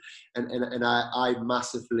together, and I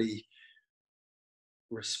massively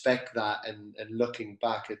respect that, and looking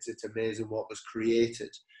back, it's amazing what was created.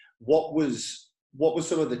 What was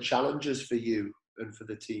some of the challenges for you and for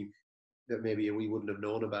the team that maybe we wouldn't have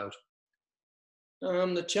known about?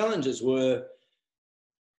 The challenges were,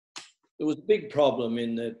 there was a big problem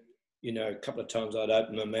in that, you know, a couple of times I'd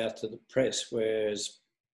open my mouth to the press, whereas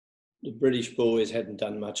the British boys hadn't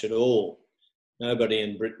done much at all. Nobody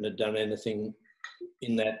in Britain had done anything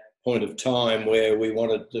in that point of time where we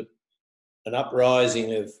wanted an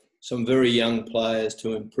uprising of some very young players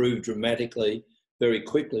to improve dramatically very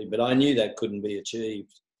quickly. But I knew that couldn't be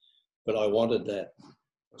achieved, but I wanted that.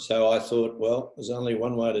 So I thought, well, there's only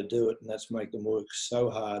one way to do it, and that's make them work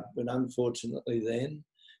so hard. But unfortunately then,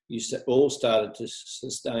 you all started to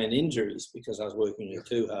sustain injuries because I was working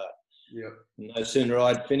too hard. And no sooner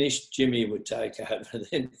I'd finished, Jimmy would take over,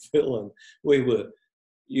 then Phil, and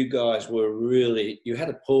you guys were really, you had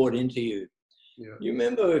it poured into you. You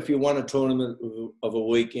remember if you won a tournament of a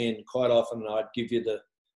weekend, quite often I'd give you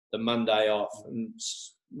the Monday off. And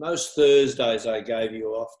most Thursdays I gave you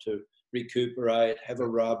off to recuperate, have a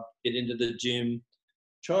rub, get into the gym,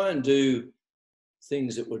 try and do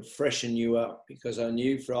things that would freshen you up, because I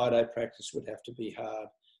knew Friday practice would have to be hard,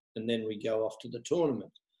 and then we go off to the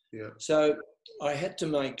tournament. So I had to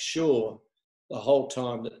make sure the whole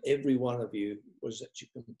time that every one of you was at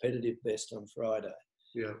your competitive best on Friday.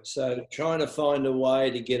 So trying to find a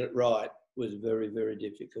way to get it right was very, very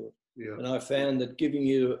difficult. And I found that giving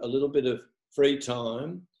you a little bit of free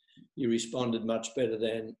time, you responded much better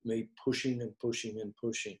than me pushing and pushing and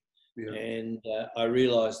pushing. And I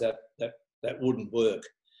realised that wouldn't work.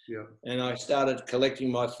 And I started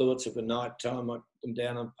collecting my thoughts of a night time. I put them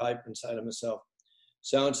down on paper and say to myself,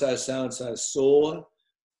 so-and-so sore,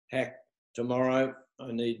 heck, tomorrow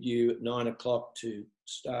I need you at 9 o'clock to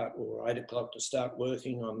start, or 8 o'clock to start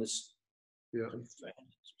working on this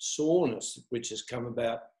soreness, which has come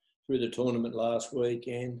about through the tournament last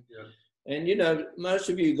weekend. And, you know, most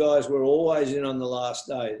of you guys were always in on the last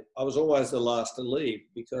day. I was always the last to leave,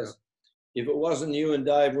 because if it wasn't you and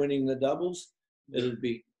Dave winning the doubles, it'd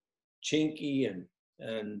be Chinky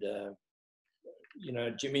and you know,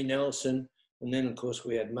 Jimmy Nelson. And then, of course,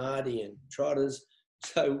 we had Marty and Trotters.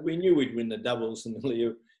 So we knew we'd win the doubles. And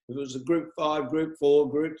if it was a group 5, group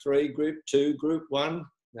 4, group 3, group 2, group 1,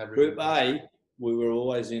 group A, we were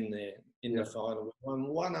always in there in the final. We won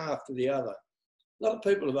one after the other. A lot of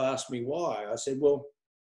people have asked me why. I said, well,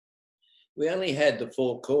 we only had the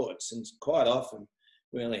 4 courts, and quite often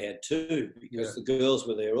we only had 2 because the girls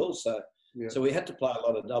were there also. So we had to play a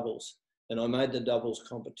lot of doubles. And I made the doubles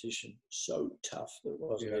competition so tough that it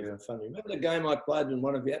wasn't even funny. Remember the game I played when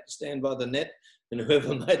one of you had to stand by the net and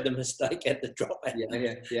whoever made the mistake had to drop out?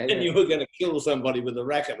 And you were going to kill somebody with a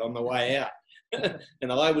racket on the way out. And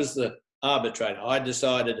I was the arbitrator. I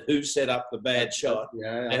decided who set up the bad shot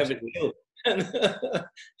to have it killed.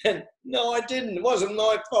 And no, I didn't. It wasn't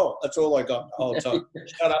my fault. That's all I got the whole time.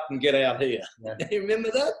 Shut up and get out here. You remember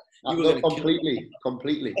that?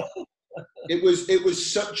 Completely. It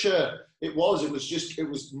was such a It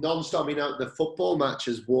was non-stop. I mean, out the football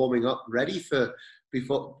matches, warming up, ready for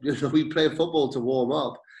before we play football to warm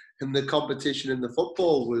up, and the competition in the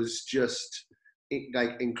football was just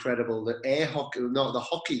like incredible. The air hockey, not the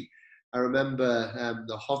hockey. I remember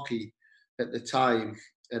the hockey at the time,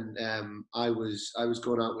 and I was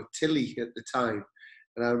going out with Tilly at the time,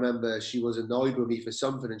 and I remember she was annoyed with me for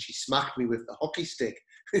something, and she smacked me with the hockey stick.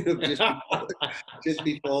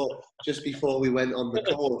 just before we went on the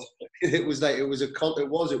court. It was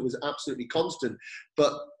absolutely constant.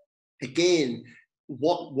 But again,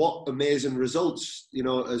 what amazing results,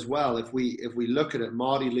 as well. If we look at it,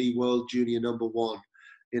 Marty Lee World Junior #1,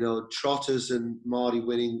 Trotters and Marty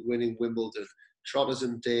winning Wimbledon, Trotters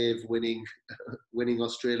and Dave winning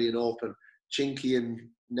Australian Open, Chinky and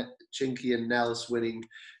Nels winning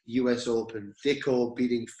US Open, Dicko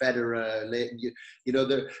beating Federer,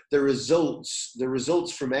 the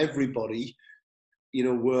results from everybody,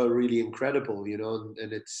 were really incredible,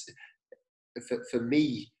 and it's, for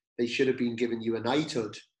me, they should have been giving you a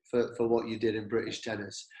knighthood for what you did in British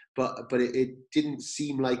tennis, but it didn't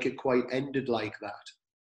seem like it quite ended like that.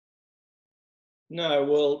 No,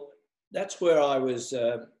 well, that's where I was,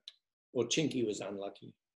 Chinky was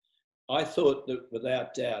unlucky. I thought that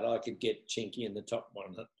without doubt I could get Chinky in the top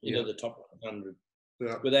 100, the top 100,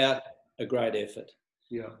 without a great effort.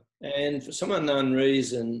 Yeah. And for some unknown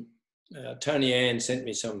reason, Tony Ann sent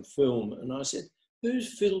me some film, and I said,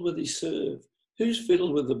 "Who's fiddled with his serve? Who's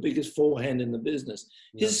fiddled with the biggest forehand in the business?"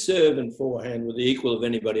 Yeah. His serve and forehand were the equal of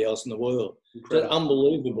anybody else in the world. They're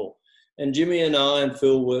unbelievable. And Jimmy and I and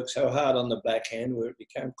Phil worked so hard on the backhand where it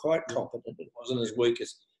became quite competent. It wasn't as weak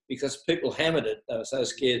as, because people hammered it. They were so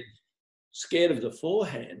scared of the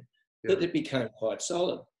forehand that it became quite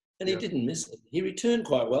solid. And he didn't miss it. He returned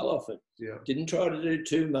quite well off it. Yeah. Didn't try to do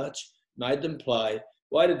too much, made them play,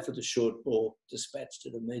 waited for the short ball, dispatched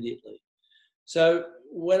it immediately. So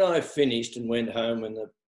when I finished and went home and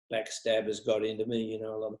the backstabbers got into me, a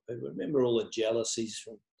lot of people, remember all the jealousies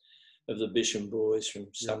of the Bisham boys from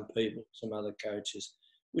some people, some other coaches,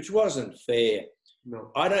 which wasn't fair.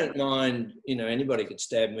 No. I don't mind, anybody could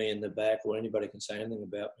stab me in the back or anybody can say anything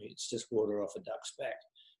about me. It's just water off a duck's back.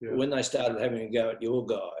 Yeah. But when they started having a go at your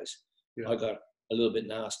guys, I got a little bit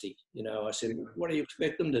nasty. I said, "What do you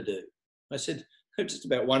expect them to do?" I said, "They've just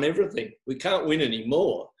about won everything. We can't win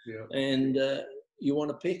anymore. Yeah. And you want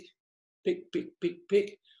to pick.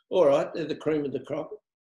 All right, they're the cream of the crop.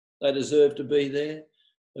 They deserve to be there.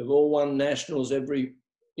 They've all won nationals every,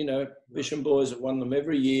 Bisham boys have won them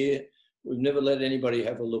every year. We've never let anybody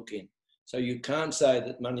have a look in. So you can't say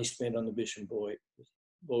that money spent on the Bisham boys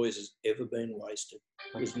has ever been wasted.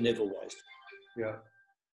 It was never wasted." Yeah.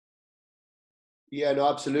 Yeah, no,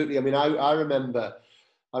 absolutely. I mean, I remember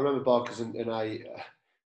Barclays, and I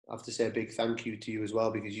have to say a big thank you to you as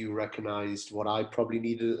well, because you recognised what I probably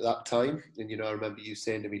needed at that time. And, I remember you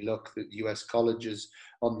saying to me, "Look, the US colleges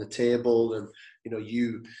on the table," and,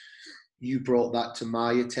 you brought that to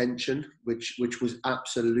my attention, which was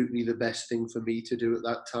absolutely the best thing for me to do at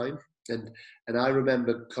that time. And I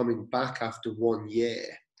remember coming back after 1 year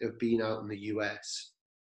of being out in the US,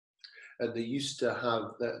 and they used to have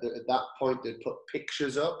at that point they'd put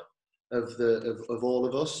pictures up of all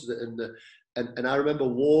of us, and I remember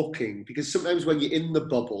walking, because sometimes when you're in the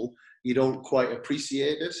bubble you don't quite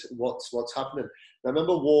appreciate it, what's happening. And I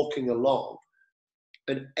remember walking along,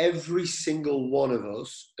 and every single one of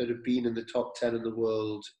us had been in the top 10 in the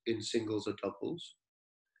world in singles or doubles.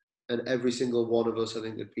 And every single one of us, I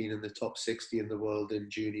think, had been in the top 60 in the world in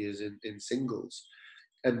juniors in singles.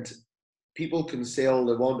 And people can say all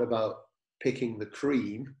they want about picking the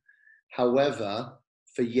cream. However,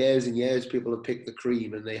 for years and years, people have picked the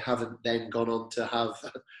cream and they haven't then gone on to have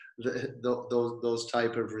those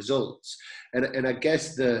type of results. And I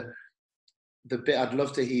guess the bit, I'd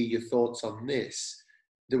love to hear your thoughts on this.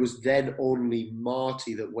 There was then only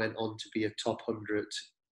Marty that went on to be a top 100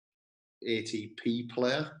 ATP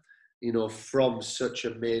player, from such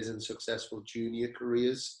amazing, successful junior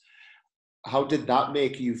careers. How did that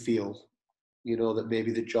make you feel? That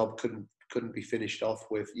maybe the job couldn't be finished off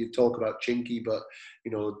with. You talk about Chinky, but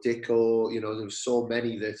Dicko, there was so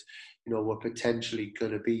many that were potentially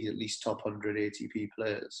going to be at least top 100 ATP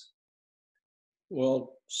players.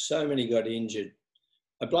 Well, so many got injured.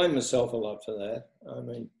 I blame myself a lot for that. I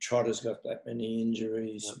mean, Trotter's got that many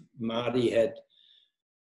injuries. Yeah. Marty had,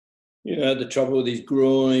 the trouble with his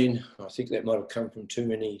groin. I think that might have come from too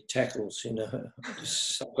many tackles,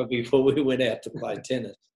 before we went out to play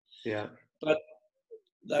tennis. Yeah. But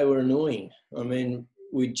they were annoying. I mean,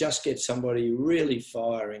 we'd just get somebody really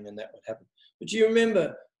firing and that would happen. But you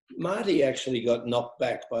remember, Marty actually got knocked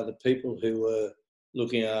back by the people who were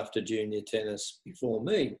looking after junior tennis before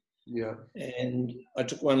me. Yeah. And I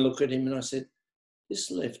took one look at him and I said, this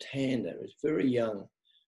left-hander is very young,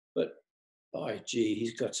 but by gee,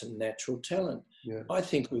 he's got some natural talent. Yeah. I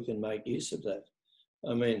think we can make use of that.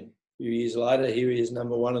 I mean, a few years later, here he is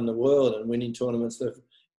 #1 in the world and winning tournaments.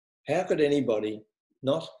 How could anybody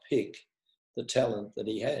not pick the talent that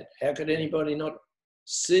he had? How could anybody not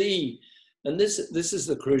see? And this is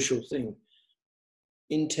the crucial thing.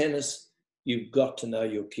 In tennis, you've got to know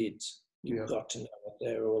your kids. You've got to know what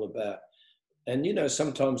they're all about. And, you know,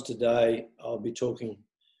 sometimes today I'll be talking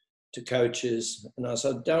to coaches and I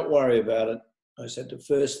said, don't worry about it. I said, the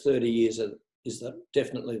first 30 years is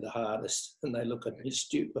definitely the hardest. And they look at me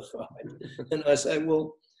stupefied. And I say,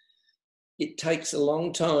 well, it takes a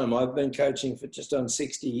long time. I've been coaching for just on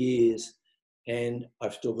 60 years and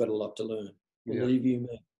I've still got a lot to learn. Believe you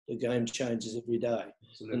me, the game changes every day.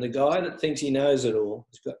 Absolutely. And the guy that thinks he knows it all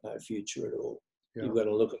has got no future at all. Yeah. You've got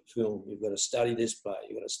to look at film. You've got to study this player.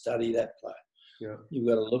 You've got to study that player. Yeah. You've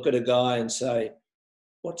got to look at a guy and say,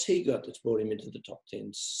 what's he got that's brought him into the top 10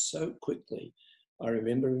 so quickly? I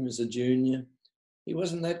remember him as a junior. He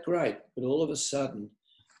wasn't that great, but all of a sudden,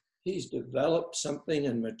 he's developed something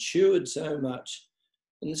and matured so much.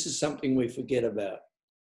 And this is something we forget about.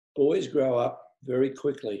 Boys grow up very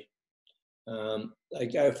quickly. They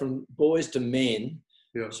go from boys to men,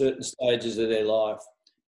 certain stages of their life.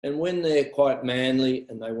 And when they're quite manly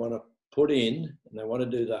and they want to put in and they want to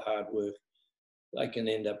do the hard work, they can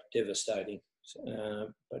end up devastating.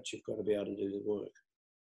 But you've got to be able to do the work.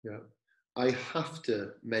 Yeah. I have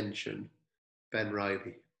to mention Ben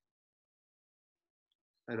Riley.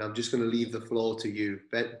 And I'm just going to leave the floor to you.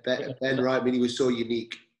 Ben Riley, I mean, he was so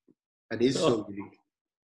unique and is so unique.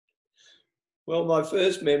 Well, my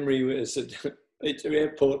first memory was at Heathrow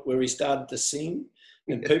Airport where he started to sing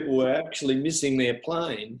and people were actually missing their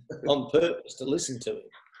plane on purpose to listen to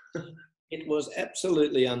him. It was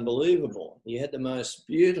absolutely unbelievable. He had the most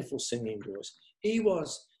beautiful singing voice. He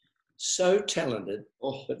was so talented,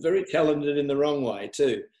 but very talented in the wrong way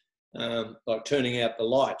too. Like turning out the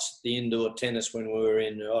lights, the indoor tennis when we were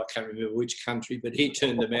in, I can't remember which country, but he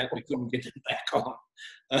turned them out. We couldn't get them back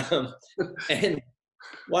on. And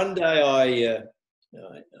one day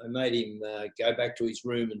I made him go back to his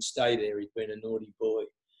room and stay there. He'd been a naughty boy.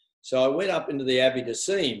 So I went up into the Abbey to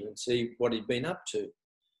see him and see what he'd been up to.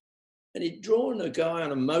 And he'd drawn a guy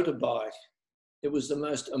on a motorbike. It was the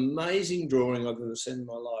most amazing drawing I've ever seen in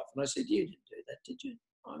my life. And I said, you didn't do that, did you?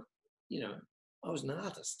 I was an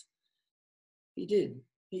artist. He did.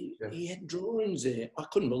 He had drawings there. I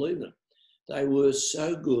couldn't believe them. They were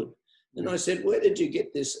so good. And I said, where did you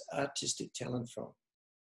get this artistic talent from?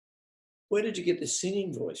 Where did you get this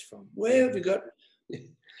singing voice from? Where have you got?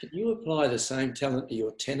 Can you apply the same talent to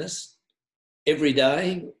your tennis every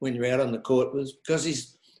day when you're out on the court? Because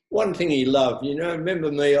he's one thing he loved. You know,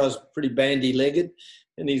 remember me, I was pretty bandy-legged,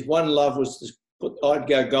 and his one love was to I'd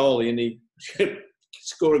go goalie and he'd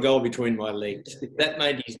score a goal between my legs. That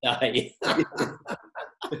made his day.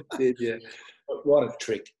 Did you? But what a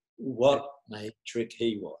trick. What a trick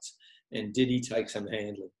he was. And did he take some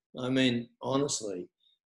handling? I mean, honestly,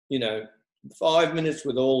 5 minutes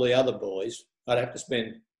with all the other boys, I'd have to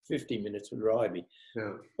spend 50 minutes with Rybie.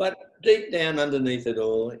 Yeah. But deep down underneath it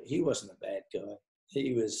all, he wasn't a bad guy.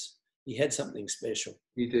 He had something special.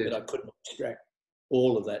 He did. But I couldn't extract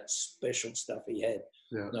all of that special stuff he had.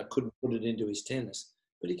 Yeah. And I couldn't put it into his tennis.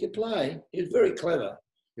 But he could play. He was very clever.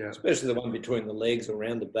 Yeah. Especially the one between the legs or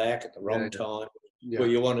around the back at the wrong time, where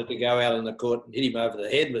you wanted to go out on the court and hit him over the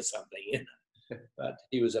head with something. But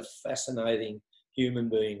he was a fascinating human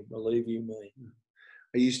being, believe you me.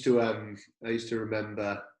 I used to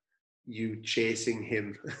remember you chasing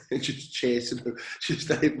him, just chasing him,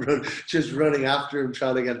 just running after him,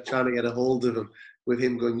 trying to get a hold of him, with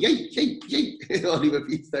him going yay yay yay on him if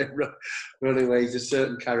he's there running away. He's a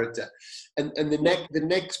certain character, and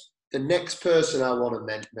the next person I want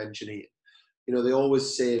to mention here, they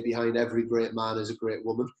always say behind every great man is a great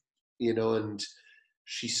woman, and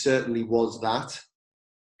she certainly was that.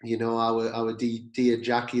 Our dear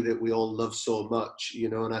Jackie that we all love so much,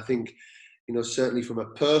 and I think, certainly from a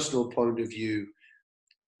personal point of view,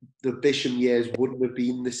 the Bisham years wouldn't have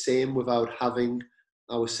been the same without having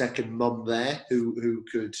our second mum there who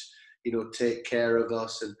could, take care of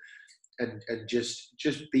us and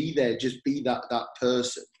just be there, just be that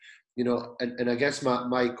person, and I guess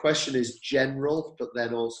my question is general, but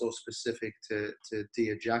then also specific to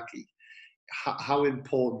dear Jackie. How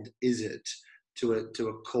important is it to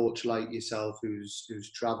a coach like yourself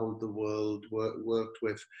who's travelled the world, worked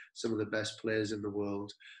with some of the best players in the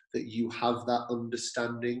world, that you have that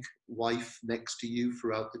understanding wife next to you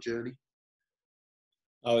throughout the journey?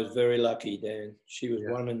 I was very lucky, Dan. She was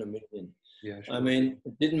one in a million. Yeah, sure. I mean,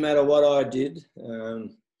 it didn't matter what I did.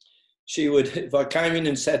 She would, if I came in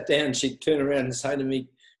and sat down, she'd turn around and say to me,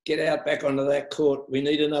 "Get out back onto that court. We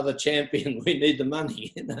need another champion. We need the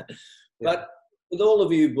money." But with all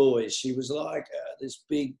of you boys, she was like this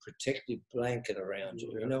big protective blanket around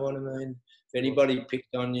you. You know what I mean? If anybody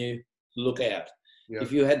picked on you, look out. Yeah.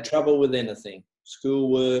 If you had trouble with anything,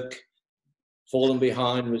 schoolwork, falling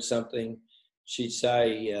behind with something, she'd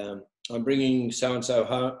say, "I'm bringing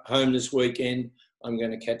so-and-so home this weekend. I'm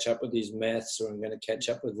going to catch up with his maths, or I'm going to catch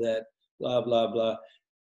up with that, blah, blah, blah."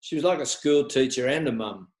 She was like a school teacher and a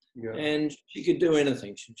mum. Yeah. And she could do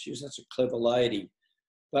anything. She was such a clever lady.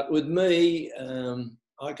 But with me,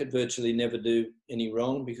 I could virtually never do any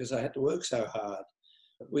wrong because I had to work so hard.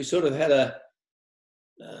 We sort of had a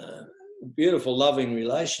beautiful, loving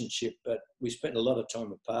relationship, but we spent a lot of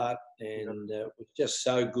time apart, and it was just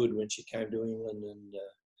so good when she came to England and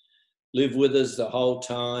lived with us the whole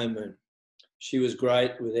time. And she was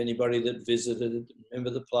great with anybody that visited.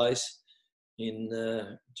 Remember the place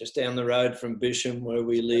in just down the road from Bisham where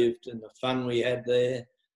we lived, and the fun we had there.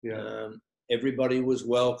 Everybody was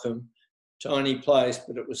welcome. Tiny place,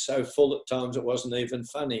 but it was so full at times it wasn't even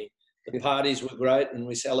funny. The parties were great and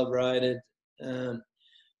we celebrated.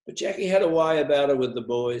 But Jackie had a way about her with the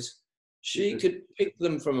boys. She could pick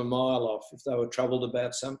them from a mile off if they were troubled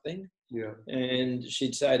about something. Yeah. And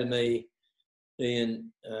she'd say to me,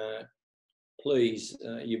 "Ian, please,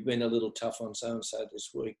 you've been a little tough on so-and-so this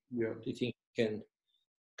week. Yeah. Do you think you can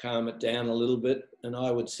calm it down a little bit?" And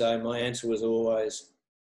I would say, my answer was always,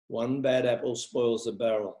 one bad apple spoils the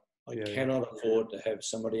barrel. I cannot afford to have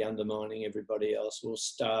somebody undermining everybody else, or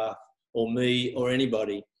staff, or me, or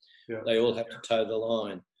anybody. Yeah. They all have to toe the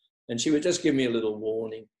line. And she would just give me a little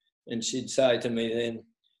warning. And she'd say to me then,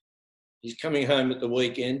 "He's coming home at the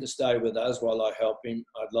weekend to stay with us while I help him.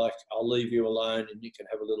 I'll leave you alone and you can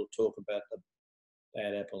have a little talk about the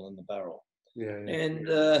bad apple in the barrel." Yeah.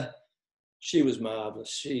 And she was marvellous.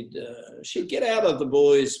 She'd get out of the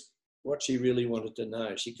boys what she really wanted to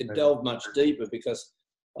know. She could delve much deeper because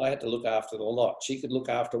I had to look after the lot. She could look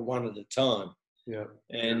after one at a time. Yeah.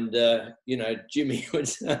 And, Jimmy would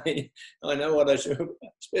say, "I know what I should,"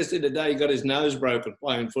 especially the day he got his nose broken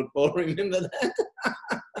playing football. Remember that?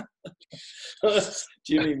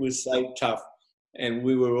 Jimmy was so tough, and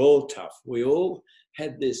we were all tough. We all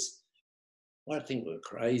had this, I think we were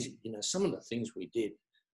crazy. Some of the things we did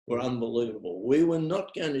were unbelievable. We were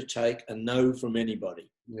not going to take a no from anybody.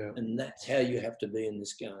 Yeah. And that's how you have to be in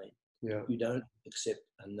this game. Yeah. You don't accept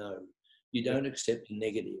a no. You don't accept a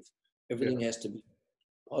negative. Everything has to be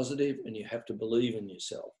positive, and you have to believe in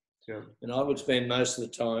yourself. Yeah. And I would spend most of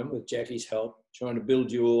the time, with Jackie's help, trying to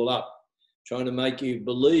build you all up, trying to make you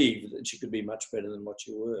believe that you could be much better than what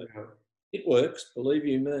you were. Yeah. It works, believe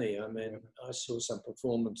you me. I mean, I saw some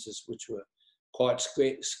performances which were quite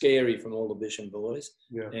scary from all the Bisham boys.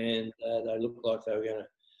 Yeah. And they looked like they were going to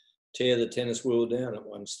tear the tennis world down at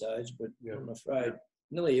one stage. But I'm afraid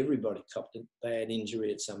nearly everybody copped a bad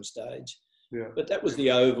injury at some stage. Yeah. But that was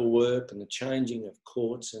the overwork and the changing of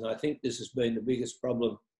courts. And I think this has been the biggest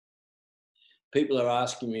problem. People are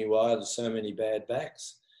asking me why there's so many bad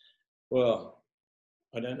backs. Well,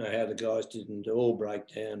 I don't know how the guys didn't all break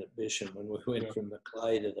down at Bisham when we went from the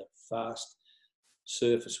clay to the fast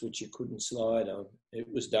surface which you couldn't slide on.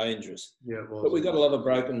 It was dangerous. Yeah, it was. But we got a lot of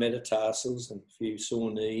broken metatarsals and a few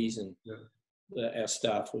sore knees, and our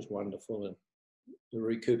staff was wonderful, and the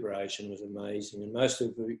recuperation was amazing. And most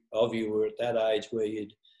of you were at that age where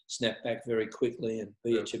you'd snap back very quickly and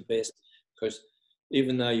be at your best, because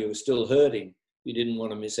even though you were still hurting, you didn't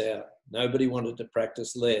want to miss out. Nobody wanted to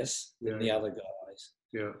practice less than the other guys.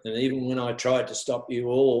 Yeah. And even when I tried to stop you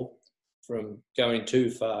all from going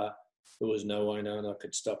too far, there was no way known I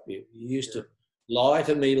could stop you. You used to lie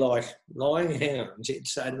to me like lying hounds. You'd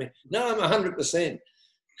say to me, "No, I'm 100%.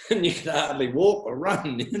 And you could hardly walk or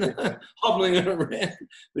run, hobbling around,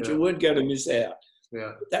 but you weren't going to miss out.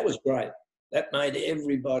 Yeah. But that was great. That made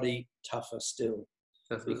everybody tougher still.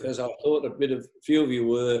 Definitely. Because I thought a few of you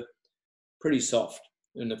were pretty soft.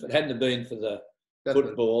 And if it hadn't been for the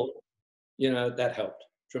football, that helped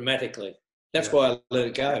dramatically. That's why I let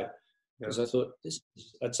it go. Because I thought,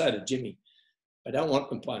 I'd say to Jimmy, I don't want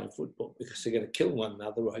them playing football because they're going to kill one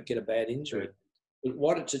another or get a bad injury. But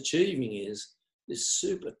what it's achieving is this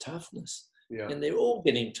super toughness. Yeah. And they're all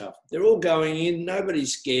getting tough. They're all going in.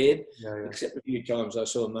 Nobody's scared. Except a few times I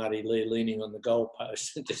saw Marty Lee leaning on the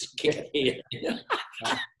goalpost and just kick it here.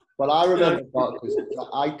 Well, I remember that because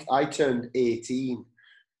I turned 18.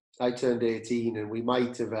 And we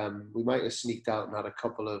might have sneaked out and had a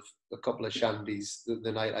couple of shandies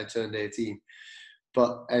the night I turned 18.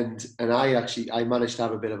 But and I managed to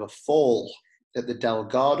have a bit of a fall at the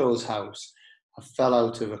Delgado's house. I fell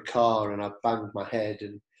out of a car and I banged my head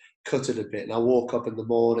and cut it a bit. And I woke up in the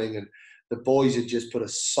morning and the boys had just put a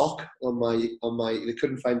sock on my. They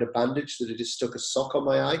couldn't find a bandage, so they just stuck a sock on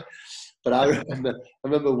my eye. But I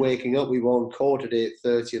remember waking up. We were on court at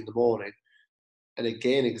 8:30 in the morning, and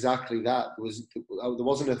again, exactly that there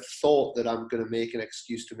wasn't a thought that I'm going to make an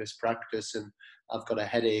excuse to miss practice and I've got a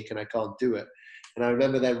headache and I can't do it. And I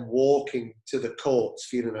remember then walking to the courts,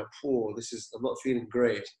 feeling like, I'm not feeling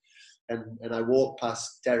great. And I walked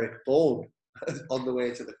past Derek Bourne on the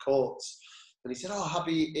way to the courts. And he said, "Oh,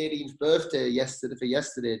 happy 18th birthday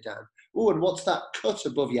yesterday, Dan. Oh, and what's that cut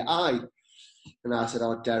above your eye?" And I said,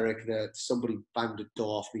 "Oh, Derek, somebody banged a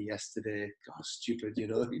door off me yesterday. God, stupid, you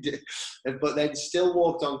know." But then still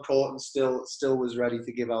walked on court and still was ready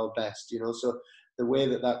to give our best, you know. So the way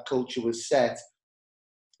that culture was set,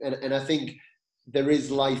 and I think there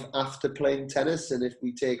is life after playing tennis. And if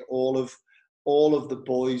we take all of the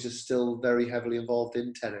boys are still very heavily involved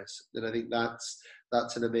in tennis, then I think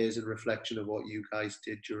that's an amazing reflection of what you guys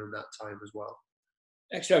did during that time as well.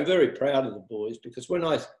 Actually, I'm very proud of the boys, because when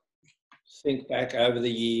I think back over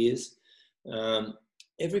the years,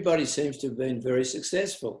 everybody seems to have been very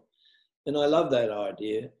successful. And I love that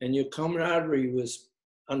idea. And your camaraderie was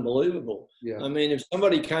unbelievable. Yeah. I mean, if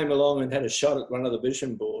somebody came along and had a shot at one of the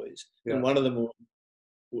Bisham boys, and one of them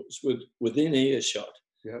was within earshot,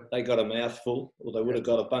 they got a mouthful, or they would have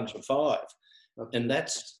got a bunch of five. Okay. And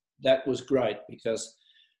that was great, because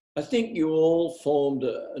I think you all formed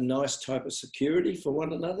a nice type of security for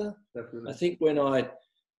one another. Definitely. I think when I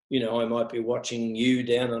might be watching you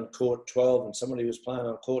down on court 12 and somebody was playing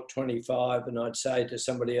on court 25, and I'd say to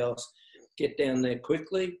somebody else, "Get down there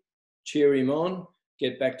quickly, cheer him on,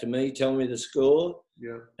 get back to me, tell me the score,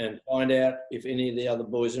 and find out if any of the other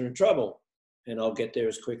boys are in trouble. And I'll get there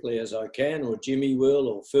as quickly as I can, or Jimmy will,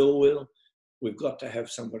 or Phil will." We've got to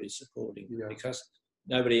have somebody supporting, because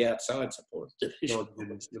nobody outside supported the Bisham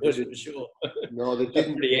boys, for sure. No, they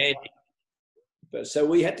didn't. Pretty handy. But so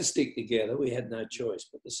we had to stick together. We had no choice.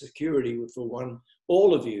 But the security for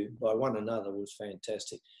all of you by one another was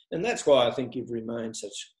fantastic. And that's why I think you've remained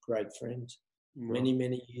such great friends many,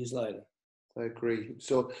 many years later. I agree.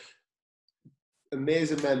 So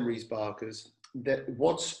amazing memories, Barkers.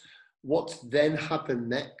 What's then happened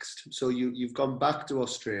next? So you've gone back to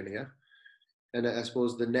Australia, and I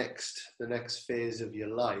suppose the next phase of your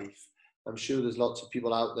life, I'm sure there's lots of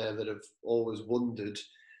people out there that have always wondered,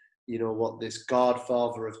 you know, what this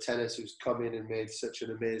godfather of tennis who's come in and made such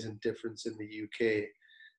an amazing difference in the UK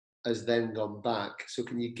has then gone back. So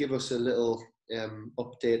can you give us a little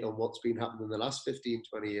update on what's been happening in the last 15,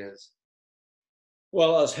 20 years?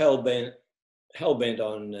 Well, I was hell-bent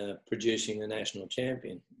on producing a national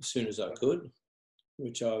champion as soon as I could,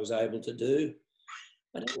 which I was able to do.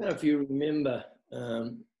 I don't know if you remember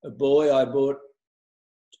a boy I brought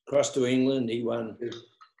across to England. He won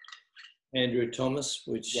Andrew Thomas,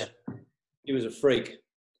 which he was a freak.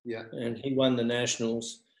 Yeah. And he won the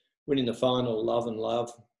nationals, winning the final, Love and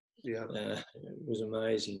Love. Yeah. It was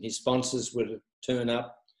amazing. His sponsors would turn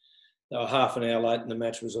up. They were half an hour late and the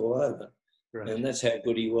match was all over. Right. And that's how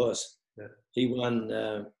good he was. Yeah. He won,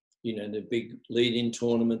 the big lead-in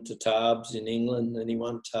tournament to Tarbes in England, and he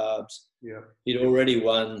won Tarbes. Yeah. He'd already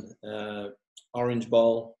won Orange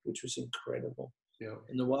Bowl, which was incredible. Yeah.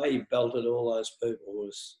 And the way he belted all those people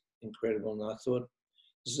was incredible. And I thought,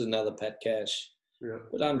 this is another Pat Cash. Yeah.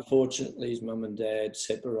 But unfortunately, his mum and dad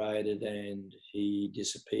separated and he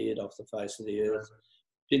disappeared off the face of the earth.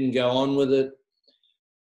 Didn't go on with it.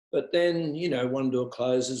 But then, one door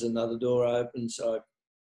closes, another door opens. So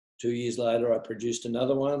 2 years later, I produced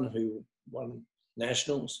another one who won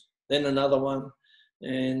nationals, then another one.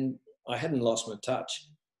 And I hadn't lost my touch.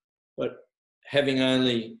 But having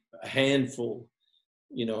only a handful,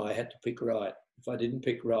 I had to pick right. If I didn't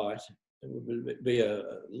pick right, it would be a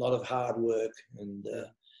lot of hard work and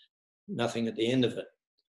nothing at the end of it.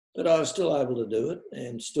 But I was still able to do it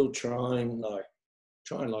and still trying like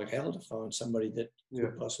hell to find somebody that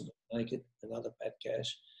could possibly make it, another Pat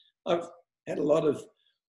Cash. I've had a lot of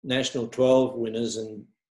National 12 winners and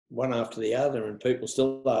one after the other, and people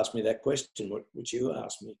still ask me that question, which you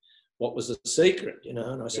asked me, what was the secret,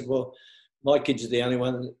 And I said, well, my kids are the only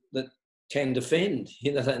one that can defend,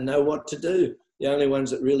 they know what to do. The only ones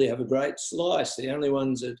that really have a great slice, the only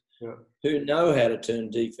ones that who know how to turn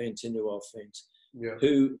defence into offence,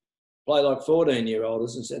 who play like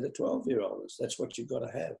 14-year-olds instead of 12-year-olds. That's what you've got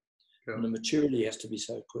to have. Yeah. And the maturity has to be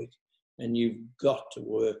so quick. And you've got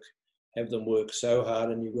to have them work so hard,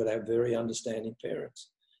 and you've got to have very understanding parents.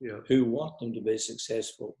 who want them to be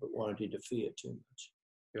successful but won't interfere too much.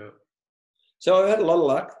 Yeah. So I've had a lot of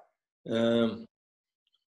luck.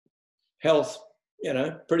 Health,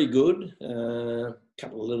 pretty good.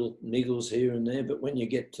 Couple of little niggles here and there, but when you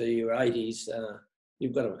get to your 80s,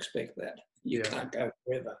 you've got to expect that. You can't go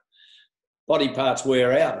forever. Body parts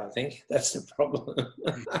wear out, I think. That's the problem.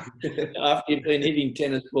 After you've been hitting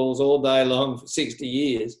tennis balls all day long for 60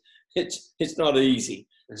 years, it's not easy.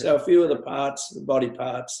 So a few of the body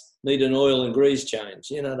parts, need an oil and grease change.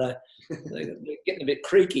 They're getting a bit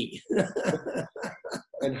creaky.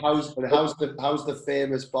 And how's the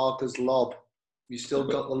famous Barker's lob? You still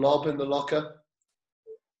got the lob in the locker?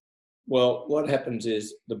 Well, what happens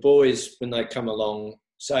is the boys, when they come along,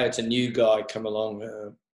 say it's a new guy come along.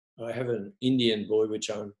 I have an Indian boy which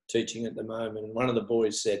I'm teaching at the moment, and one of the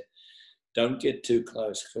boys said, "Don't get too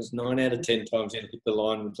close, because 9 out of 10 times he'll hit the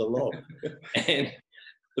line with the lob." And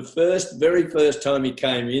the very first time he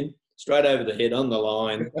came in, straight over the head on the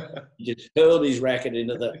line, he just hurled his racket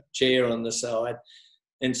into the chair on the side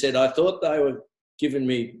and said, "I thought they were giving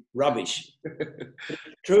me rubbish."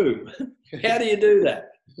 True. How do you do that?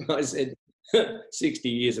 I said, 60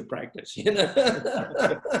 years of practice, And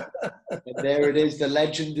there it is. The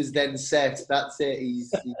legend is then set. That's it.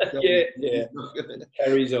 He's yeah.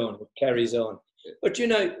 Carries on. But you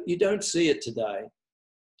don't see it today.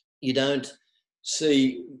 You don't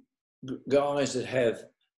see guys that have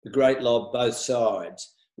the great lob both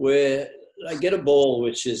sides, where they get a ball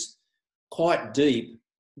which is quite deep.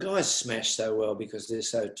 Guys smash so well because they're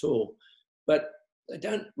so tall, but they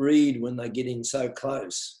don't read when they get in so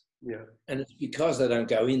close. Yeah. And it's because they don't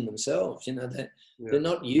go in themselves. They're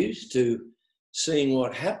not used to seeing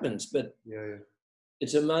what happens. But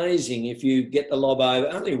it's amazing if you get the lob over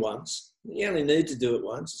only once. You only need to do it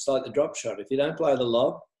once. It's like the drop shot. If you don't play the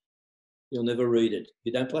lob, you'll never read it. If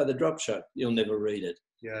you don't play the drop shot, you'll never read it.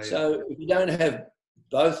 So if you don't have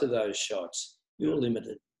both of those shots, you're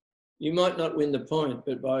limited. You might not win the point,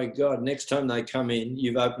 but by God, next time they come in,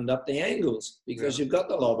 you've opened up the angles because you've got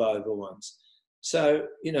the lob over once. So,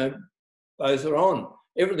 both are on.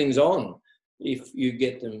 Everything's on. If you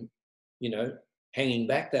get them, hanging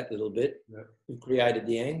back that little bit, you've created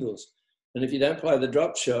the angles. And if you don't play the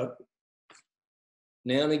drop shot,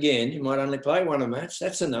 now and again, you might only play one a match.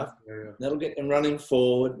 That's enough. That'll get them running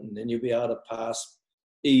forward, and then you'll be able to pass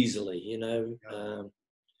easily,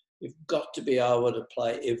 You've got to be able to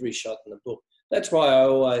play every shot in the book. That's why I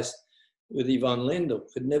always, with Yvonne Lendl,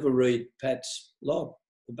 could never read Pat's lob.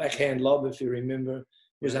 The backhand lob, if you remember,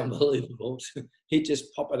 was unbelievable. He'd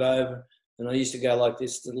just pop it over, and I used to go like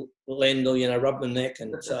this to Lendl, rub my neck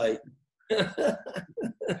and say,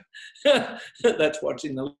 that's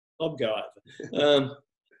watching the lob go over.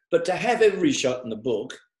 But to have every shot in the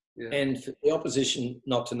book and for the opposition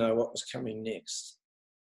not to know what was coming next,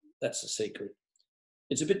 that's the secret.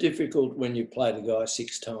 It's a bit difficult when you play the guy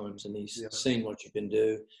 6 times and he's seen what you can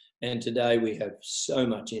do. And today we have so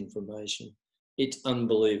much information. It's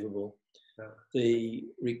unbelievable. The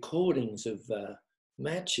recordings of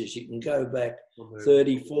matches, you can go back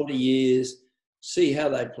 30, 40 years, see how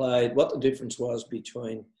they played, what the difference was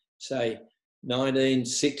between, say,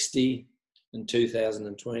 1960 and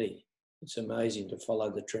 2020. It's amazing to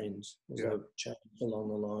follow the trends as they've changed along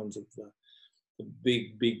the lines of the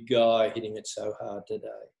big guy hitting it so hard today.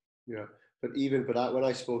 Yeah, but when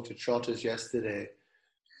I spoke to Trotters yesterday,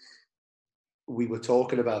 we were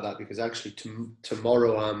talking about that because actually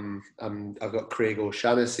tomorrow I've got Craig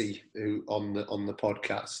O'Shaughnessy who on the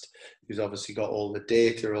podcast, who's obviously got all the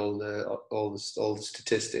data, all the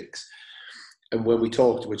statistics. And when we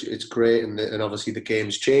talked, which it's great, and obviously the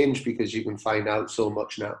game's changed because you can find out so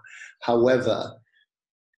much now. However,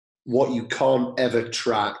 what you can't ever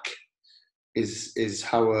track is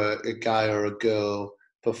how a guy or a girl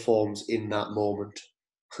performs in that moment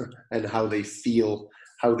and how they feel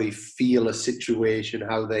a situation,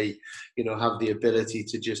 how they, have the ability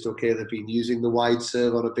to just, they've been using the wide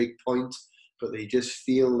serve on a big point, but they just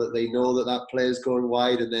feel that they know that player's going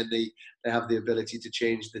wide, and then they have the ability to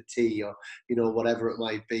change the tee or, whatever it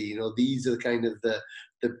might be. These are kind of the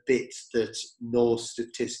bits that no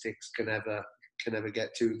statistics can ever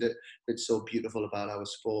get to, that's so beautiful about our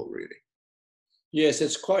sport, really. Yes,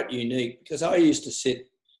 it's quite unique because I used to sit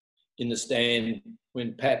in the stand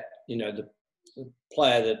when Pat, the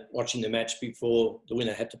player that watching the match before the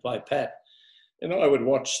winner had to play Pat, and I would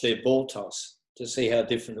watch their ball toss to see how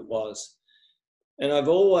different it was. And I've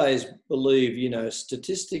always believed,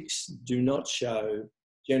 statistics do not show,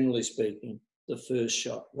 generally speaking, the first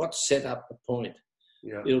shot, what set up the point.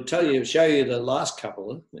 Yeah. It'll show you the last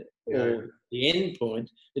couple or the end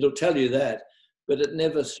point. It'll tell you that. but it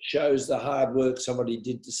never shows the hard work somebody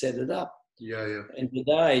did to set it up. Yeah. And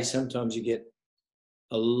today, sometimes you get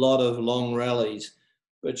a lot of long rallies,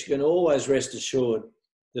 but you can always rest assured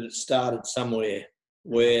that it started somewhere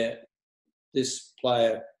where this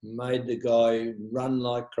player made the guy run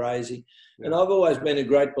like crazy. Yeah. And I've always been a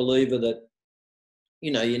great believer that,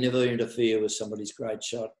 you know, you never interfere with somebody's great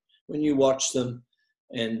shot. When you watch them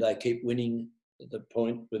and they keep winning at the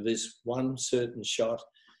point with this one certain shot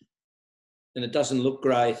and it doesn't look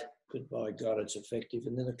great, but by God, it's effective.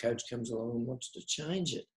 And then a coach comes along and wants to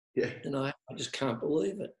change it. Yeah. And I just can't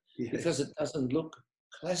believe it because it doesn't look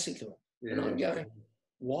classical. Yeah. And I'm going,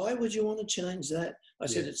 why would you want to change that? I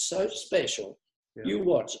said, it's so special. Yeah. You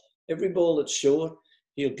watch every ball that's short,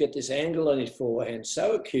 he'll get this angle on his forehand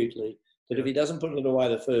so acutely that if he doesn't put it away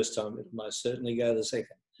the first time, it'll most certainly go the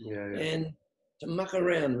second. Yeah. And to muck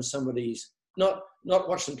around with somebody's, not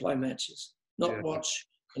watch them play matches, not watch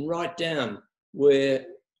and write down where,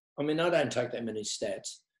 I mean, I don't take that many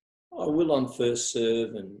stats. I will on first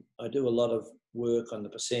serve, and I do a lot of work on the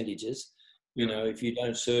percentages. You know, if you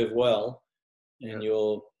don't serve well and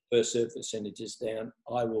your first serve percentage is down,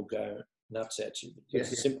 I will go nuts at you.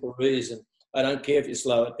 It's a simple reason. I don't care if you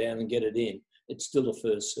slow it down and get it in. It's still a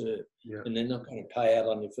first serve. Yeah. And they're not going to pay out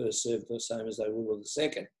on your first serve the same as they will with the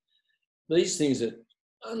second. These things are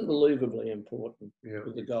unbelievably important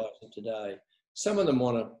with the guys of today. Some of them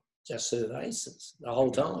want to just serve aces the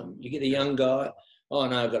whole time. You get a young guy, oh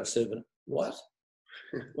no, I've got to serve it. What?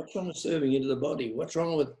 What's wrong with serving into the body? What's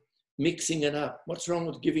wrong with mixing it up? What's wrong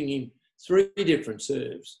with giving him 3 different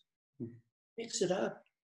serves? Mix it up.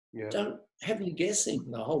 Yeah. Don't have him guessing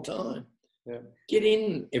the whole time. Yeah. Get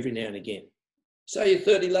in every now and again. Say you're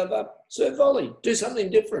 30 love up, serve volley, do something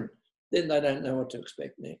different. Then they don't know what to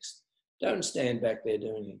expect next. Don't stand back there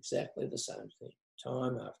doing exactly the same thing,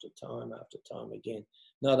 time after time after time again.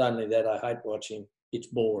 Not only that, I hate watching, it's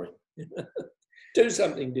boring. Do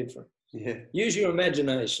something different. Yeah. Use your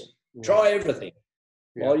imagination. Yeah. Try everything.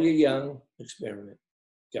 Yeah. While you're young, experiment.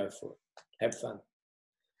 Go for it. Have fun.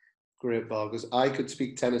 Great, Barclay. I could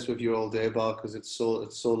speak tennis with you all day, Barclay. It's so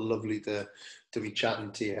lovely to be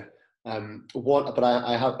chatting to you. I'm going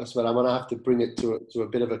to have to bring it to a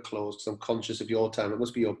bit of a close because I'm conscious of your time. It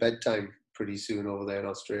must be your bedtime pretty soon over there in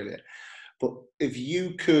Australia. But if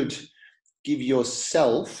you could give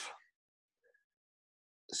yourself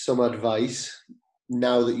some advice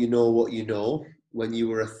now that you know what you know when you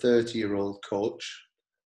were a 30-year-old coach,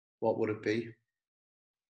 what would it be?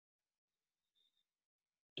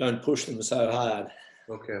 Don't push them so hard.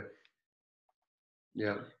 Okay.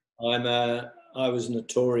 Yeah. I was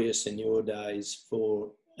notorious in your days for,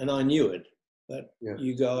 and I knew it, but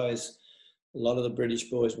you guys, a lot of the British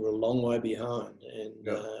boys were a long way behind. And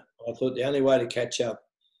I thought the only way to catch up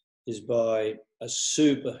is by a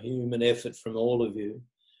superhuman effort from all of you.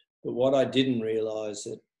 But what I didn't realise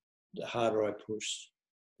that the harder I pushed,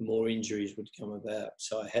 the more injuries would come about.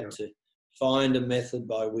 So I had to find a method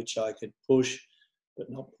by which I could push, but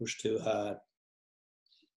not push too hard.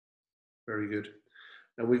 Very good.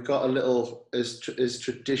 And we've got a little, as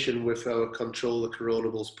tradition with our Control the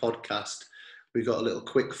Coronables podcast, we've got a little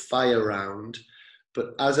quick fire round.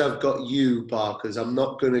 But as I've got you, Barclay, I'm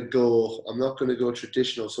not going to go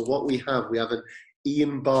traditional. So what we have an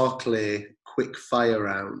Ian Barclay quick fire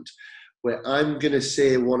round, where I'm going to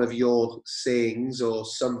say one of your sayings or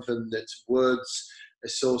something that's words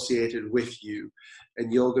associated with you,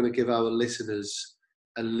 and you're going to give our listeners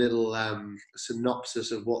a little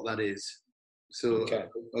synopsis of what that is. So,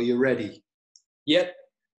 Are you ready? Yep.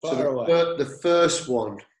 Fire away. The first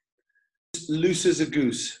one, loose as a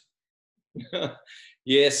goose.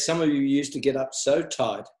 Yes, some of you used to get up so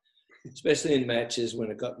tight, especially in matches when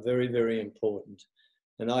it got very, very important.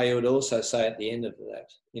 And I would also say at the end of that,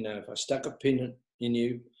 you know, if I stuck a pin in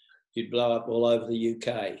you, you'd blow up all over the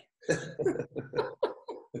UK.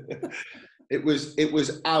 It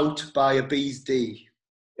was out by a bee's D.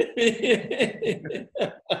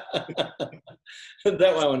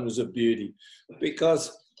 That one was a beauty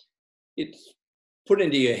because it's put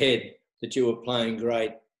into your head that you were playing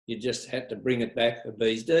great. You just had to bring it back a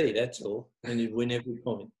bee's D, that's all, and you'd win every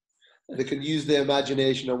point. They can use their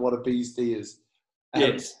imagination on what a bee's D is.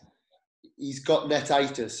 Yes. He's got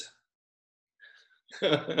netitis.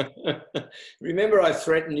 Remember I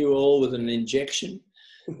threatened you all with an injection?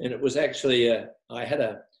 And it was actually,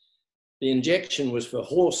 the injection was for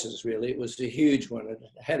horses, really. It was a huge one. It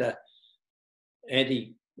had a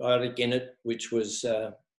antibiotic in it, which was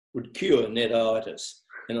would cure netitis.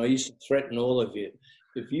 And I used to threaten all of you,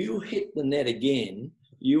 if you hit the net again,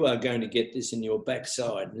 you are going to get this in your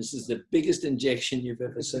backside. This is the biggest injection you've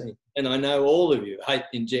ever seen. And I know all of you hate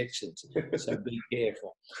injections, so be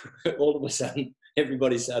careful. All of a sudden,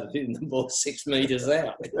 everybody started hitting the ball 6 metres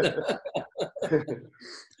out.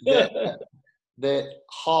 Their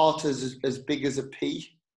heart is as big as a pea.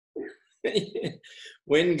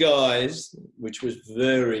 When guys, which was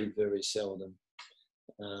very, very seldom,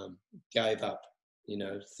 gave up, you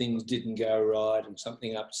know, things didn't go right and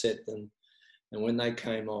something upset them, and when they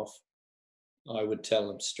came off, I would tell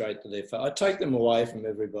them straight to their face. I'd take them away from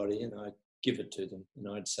everybody and I'd give it to them, and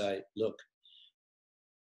I'd say, look,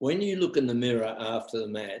 when you look in the mirror after the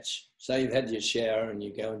match, say you've had your shower and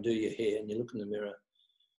you go and do your hair and you look in the mirror,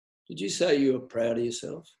 did you say you were proud of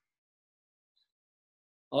yourself?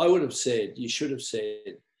 I would have said, you should have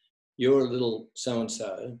said, you're a little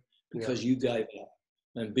so-and-so because you gave up.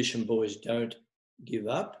 And Bisham boys don't give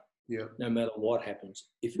up, no matter what happens.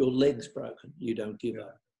 If your leg's broken, you don't give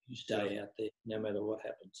up. You stay out there, no matter what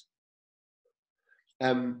happens.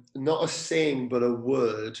 Not a saying, but a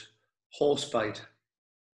word, horsebite.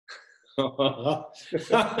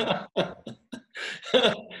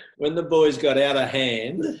 When the boys got out of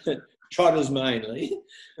hand, trotters mainly,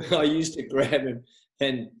 I used to grab him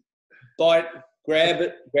and bite, grab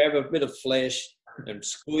a bit of flesh and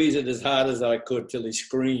squeeze it as hard as I could till he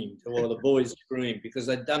screamed, or the boys screamed, because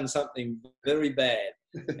they'd done something very bad.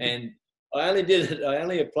 And I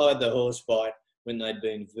only applied the horsebite when they'd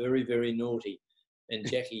been very, very naughty. And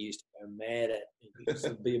Jackie used to go mad at me because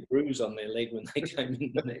there'd be a bruise on their leg when they came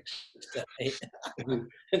in the next day.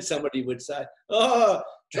 And somebody would say, oh,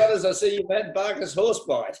 Trotters, I see you've had Barker's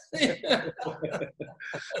horsebite.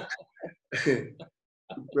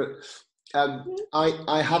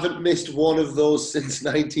 I haven't missed one of those since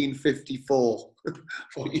 1954.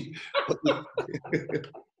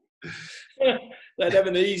 They'd have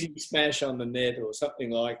an easy smash on the net or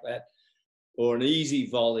something like that, or an easy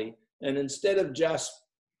volley. And instead of just,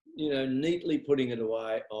 you know, neatly putting it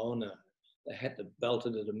away, oh no, they had to belt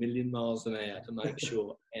it at 1,000,000 miles an hour to make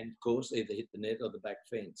sure. And of course, either hit the net or the back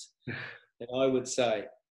fence. And I would say,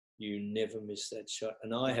 you never miss that shot.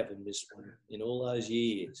 And I haven't missed one in all those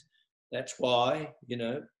years. That's why, you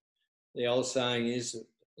know, the old saying is,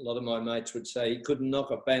 a lot of my mates would say, you couldn't knock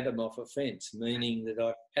a bantam off a fence, meaning that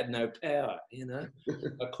I had no power, you know.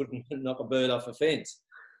 I couldn't knock a bird off a fence.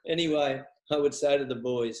 Anyway, I would say to the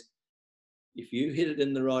boys, if you hit it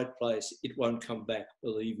in the right place, it won't come back,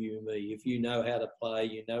 believe you me. If you know how to play,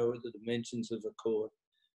 you know the dimensions of the court.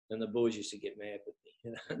 And the boys used to get mad with me,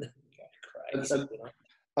 you know, go crazy.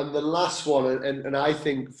 And the last one, and I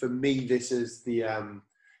think for me, this is the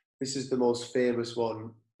most famous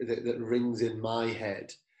one that rings in my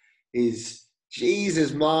head, is,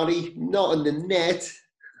 Jesus, Marty, not in the net.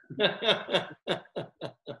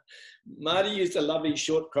 Marty used to love his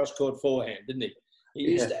short cross-court forehand, didn't he? He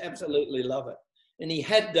used to absolutely love it. And he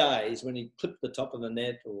had days when he clipped the top of the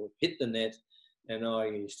net or hit the net, and I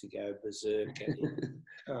used to go berserk at him.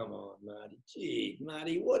 Come on, Marty. Gee,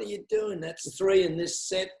 Marty, what are you doing? That's 3 in this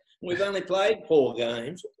set. We've only played 4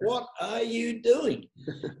 games. What are you doing?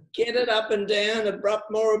 Get it up and down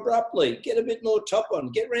more abruptly. Get a bit more top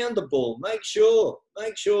on. Get round the ball. Make sure,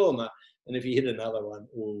 Marty. And if he hit another one,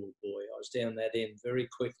 oh boy, I was down that end very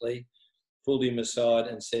quickly, pulled him aside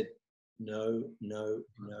and said, no.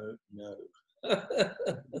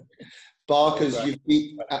 Barkers,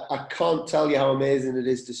 I can't tell you how amazing it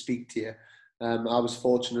is to speak to you. I was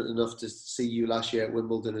fortunate enough to see you last year at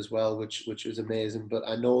Wimbledon as well, which was amazing. But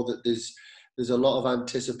I know that there's a lot of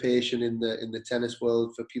anticipation in the tennis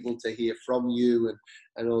world for people to hear from you, and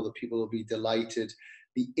I know that people will be delighted.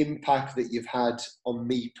 The impact that you've had on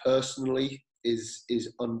me personally is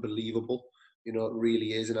unbelievable. You know, it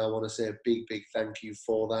really is, and I want to say a big thank you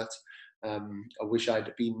for that. I wish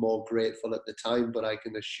I'd been more grateful at the time, but I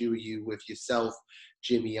can assure you, with yourself,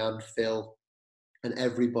 Jimmy and Phil, and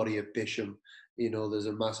everybody at Bisham, you know, there's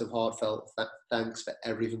a massive heartfelt thanks for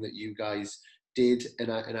everything that you guys did,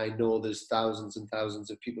 and I know there's thousands and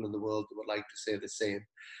thousands of people in the world that would like to say the same.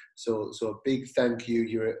 So a big thank you.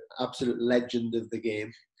 You're an absolute legend of the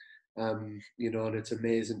game. You know, and it's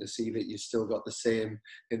amazing to see that you still got the same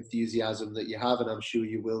enthusiasm that you have, and I'm sure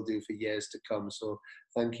you will do for years to come. So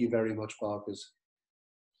thank you very much, Barkers.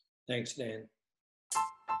 Thanks, Dan.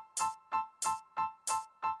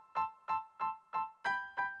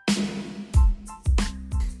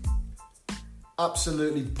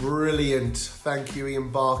 Absolutely brilliant. Thank you,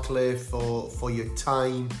 Ian Barclay, for your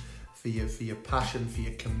time, for your passion, for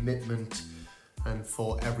your commitment, and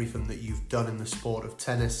for everything that you've done in the sport of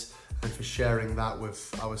tennis, and for sharing that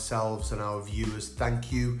with ourselves and our viewers.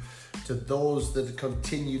 Thank you. To those that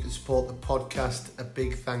continue to support the podcast, a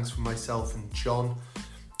big thanks from myself and John.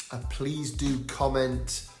 Please do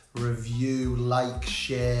comment, review, like,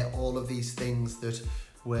 share, all of these things that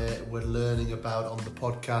we're learning about on the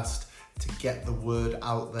podcast to get the word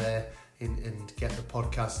out there and get the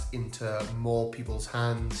podcast into more people's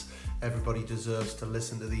hands. Everybody deserves to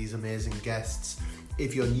listen to these amazing guests.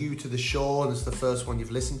 If you're new to the show and it's the first one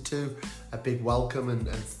you've listened to, a big welcome and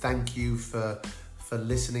thank you for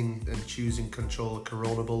listening and choosing Control the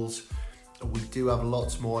Coronables. We do have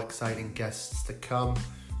lots more exciting guests to come.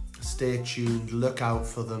 Stay tuned, look out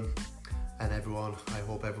for them, and everyone, I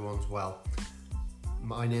hope everyone's well.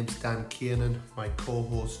 My name's Dan Kiernan, my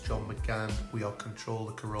co-host John McGann. We are Control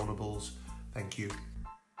the Coronables. Thank you.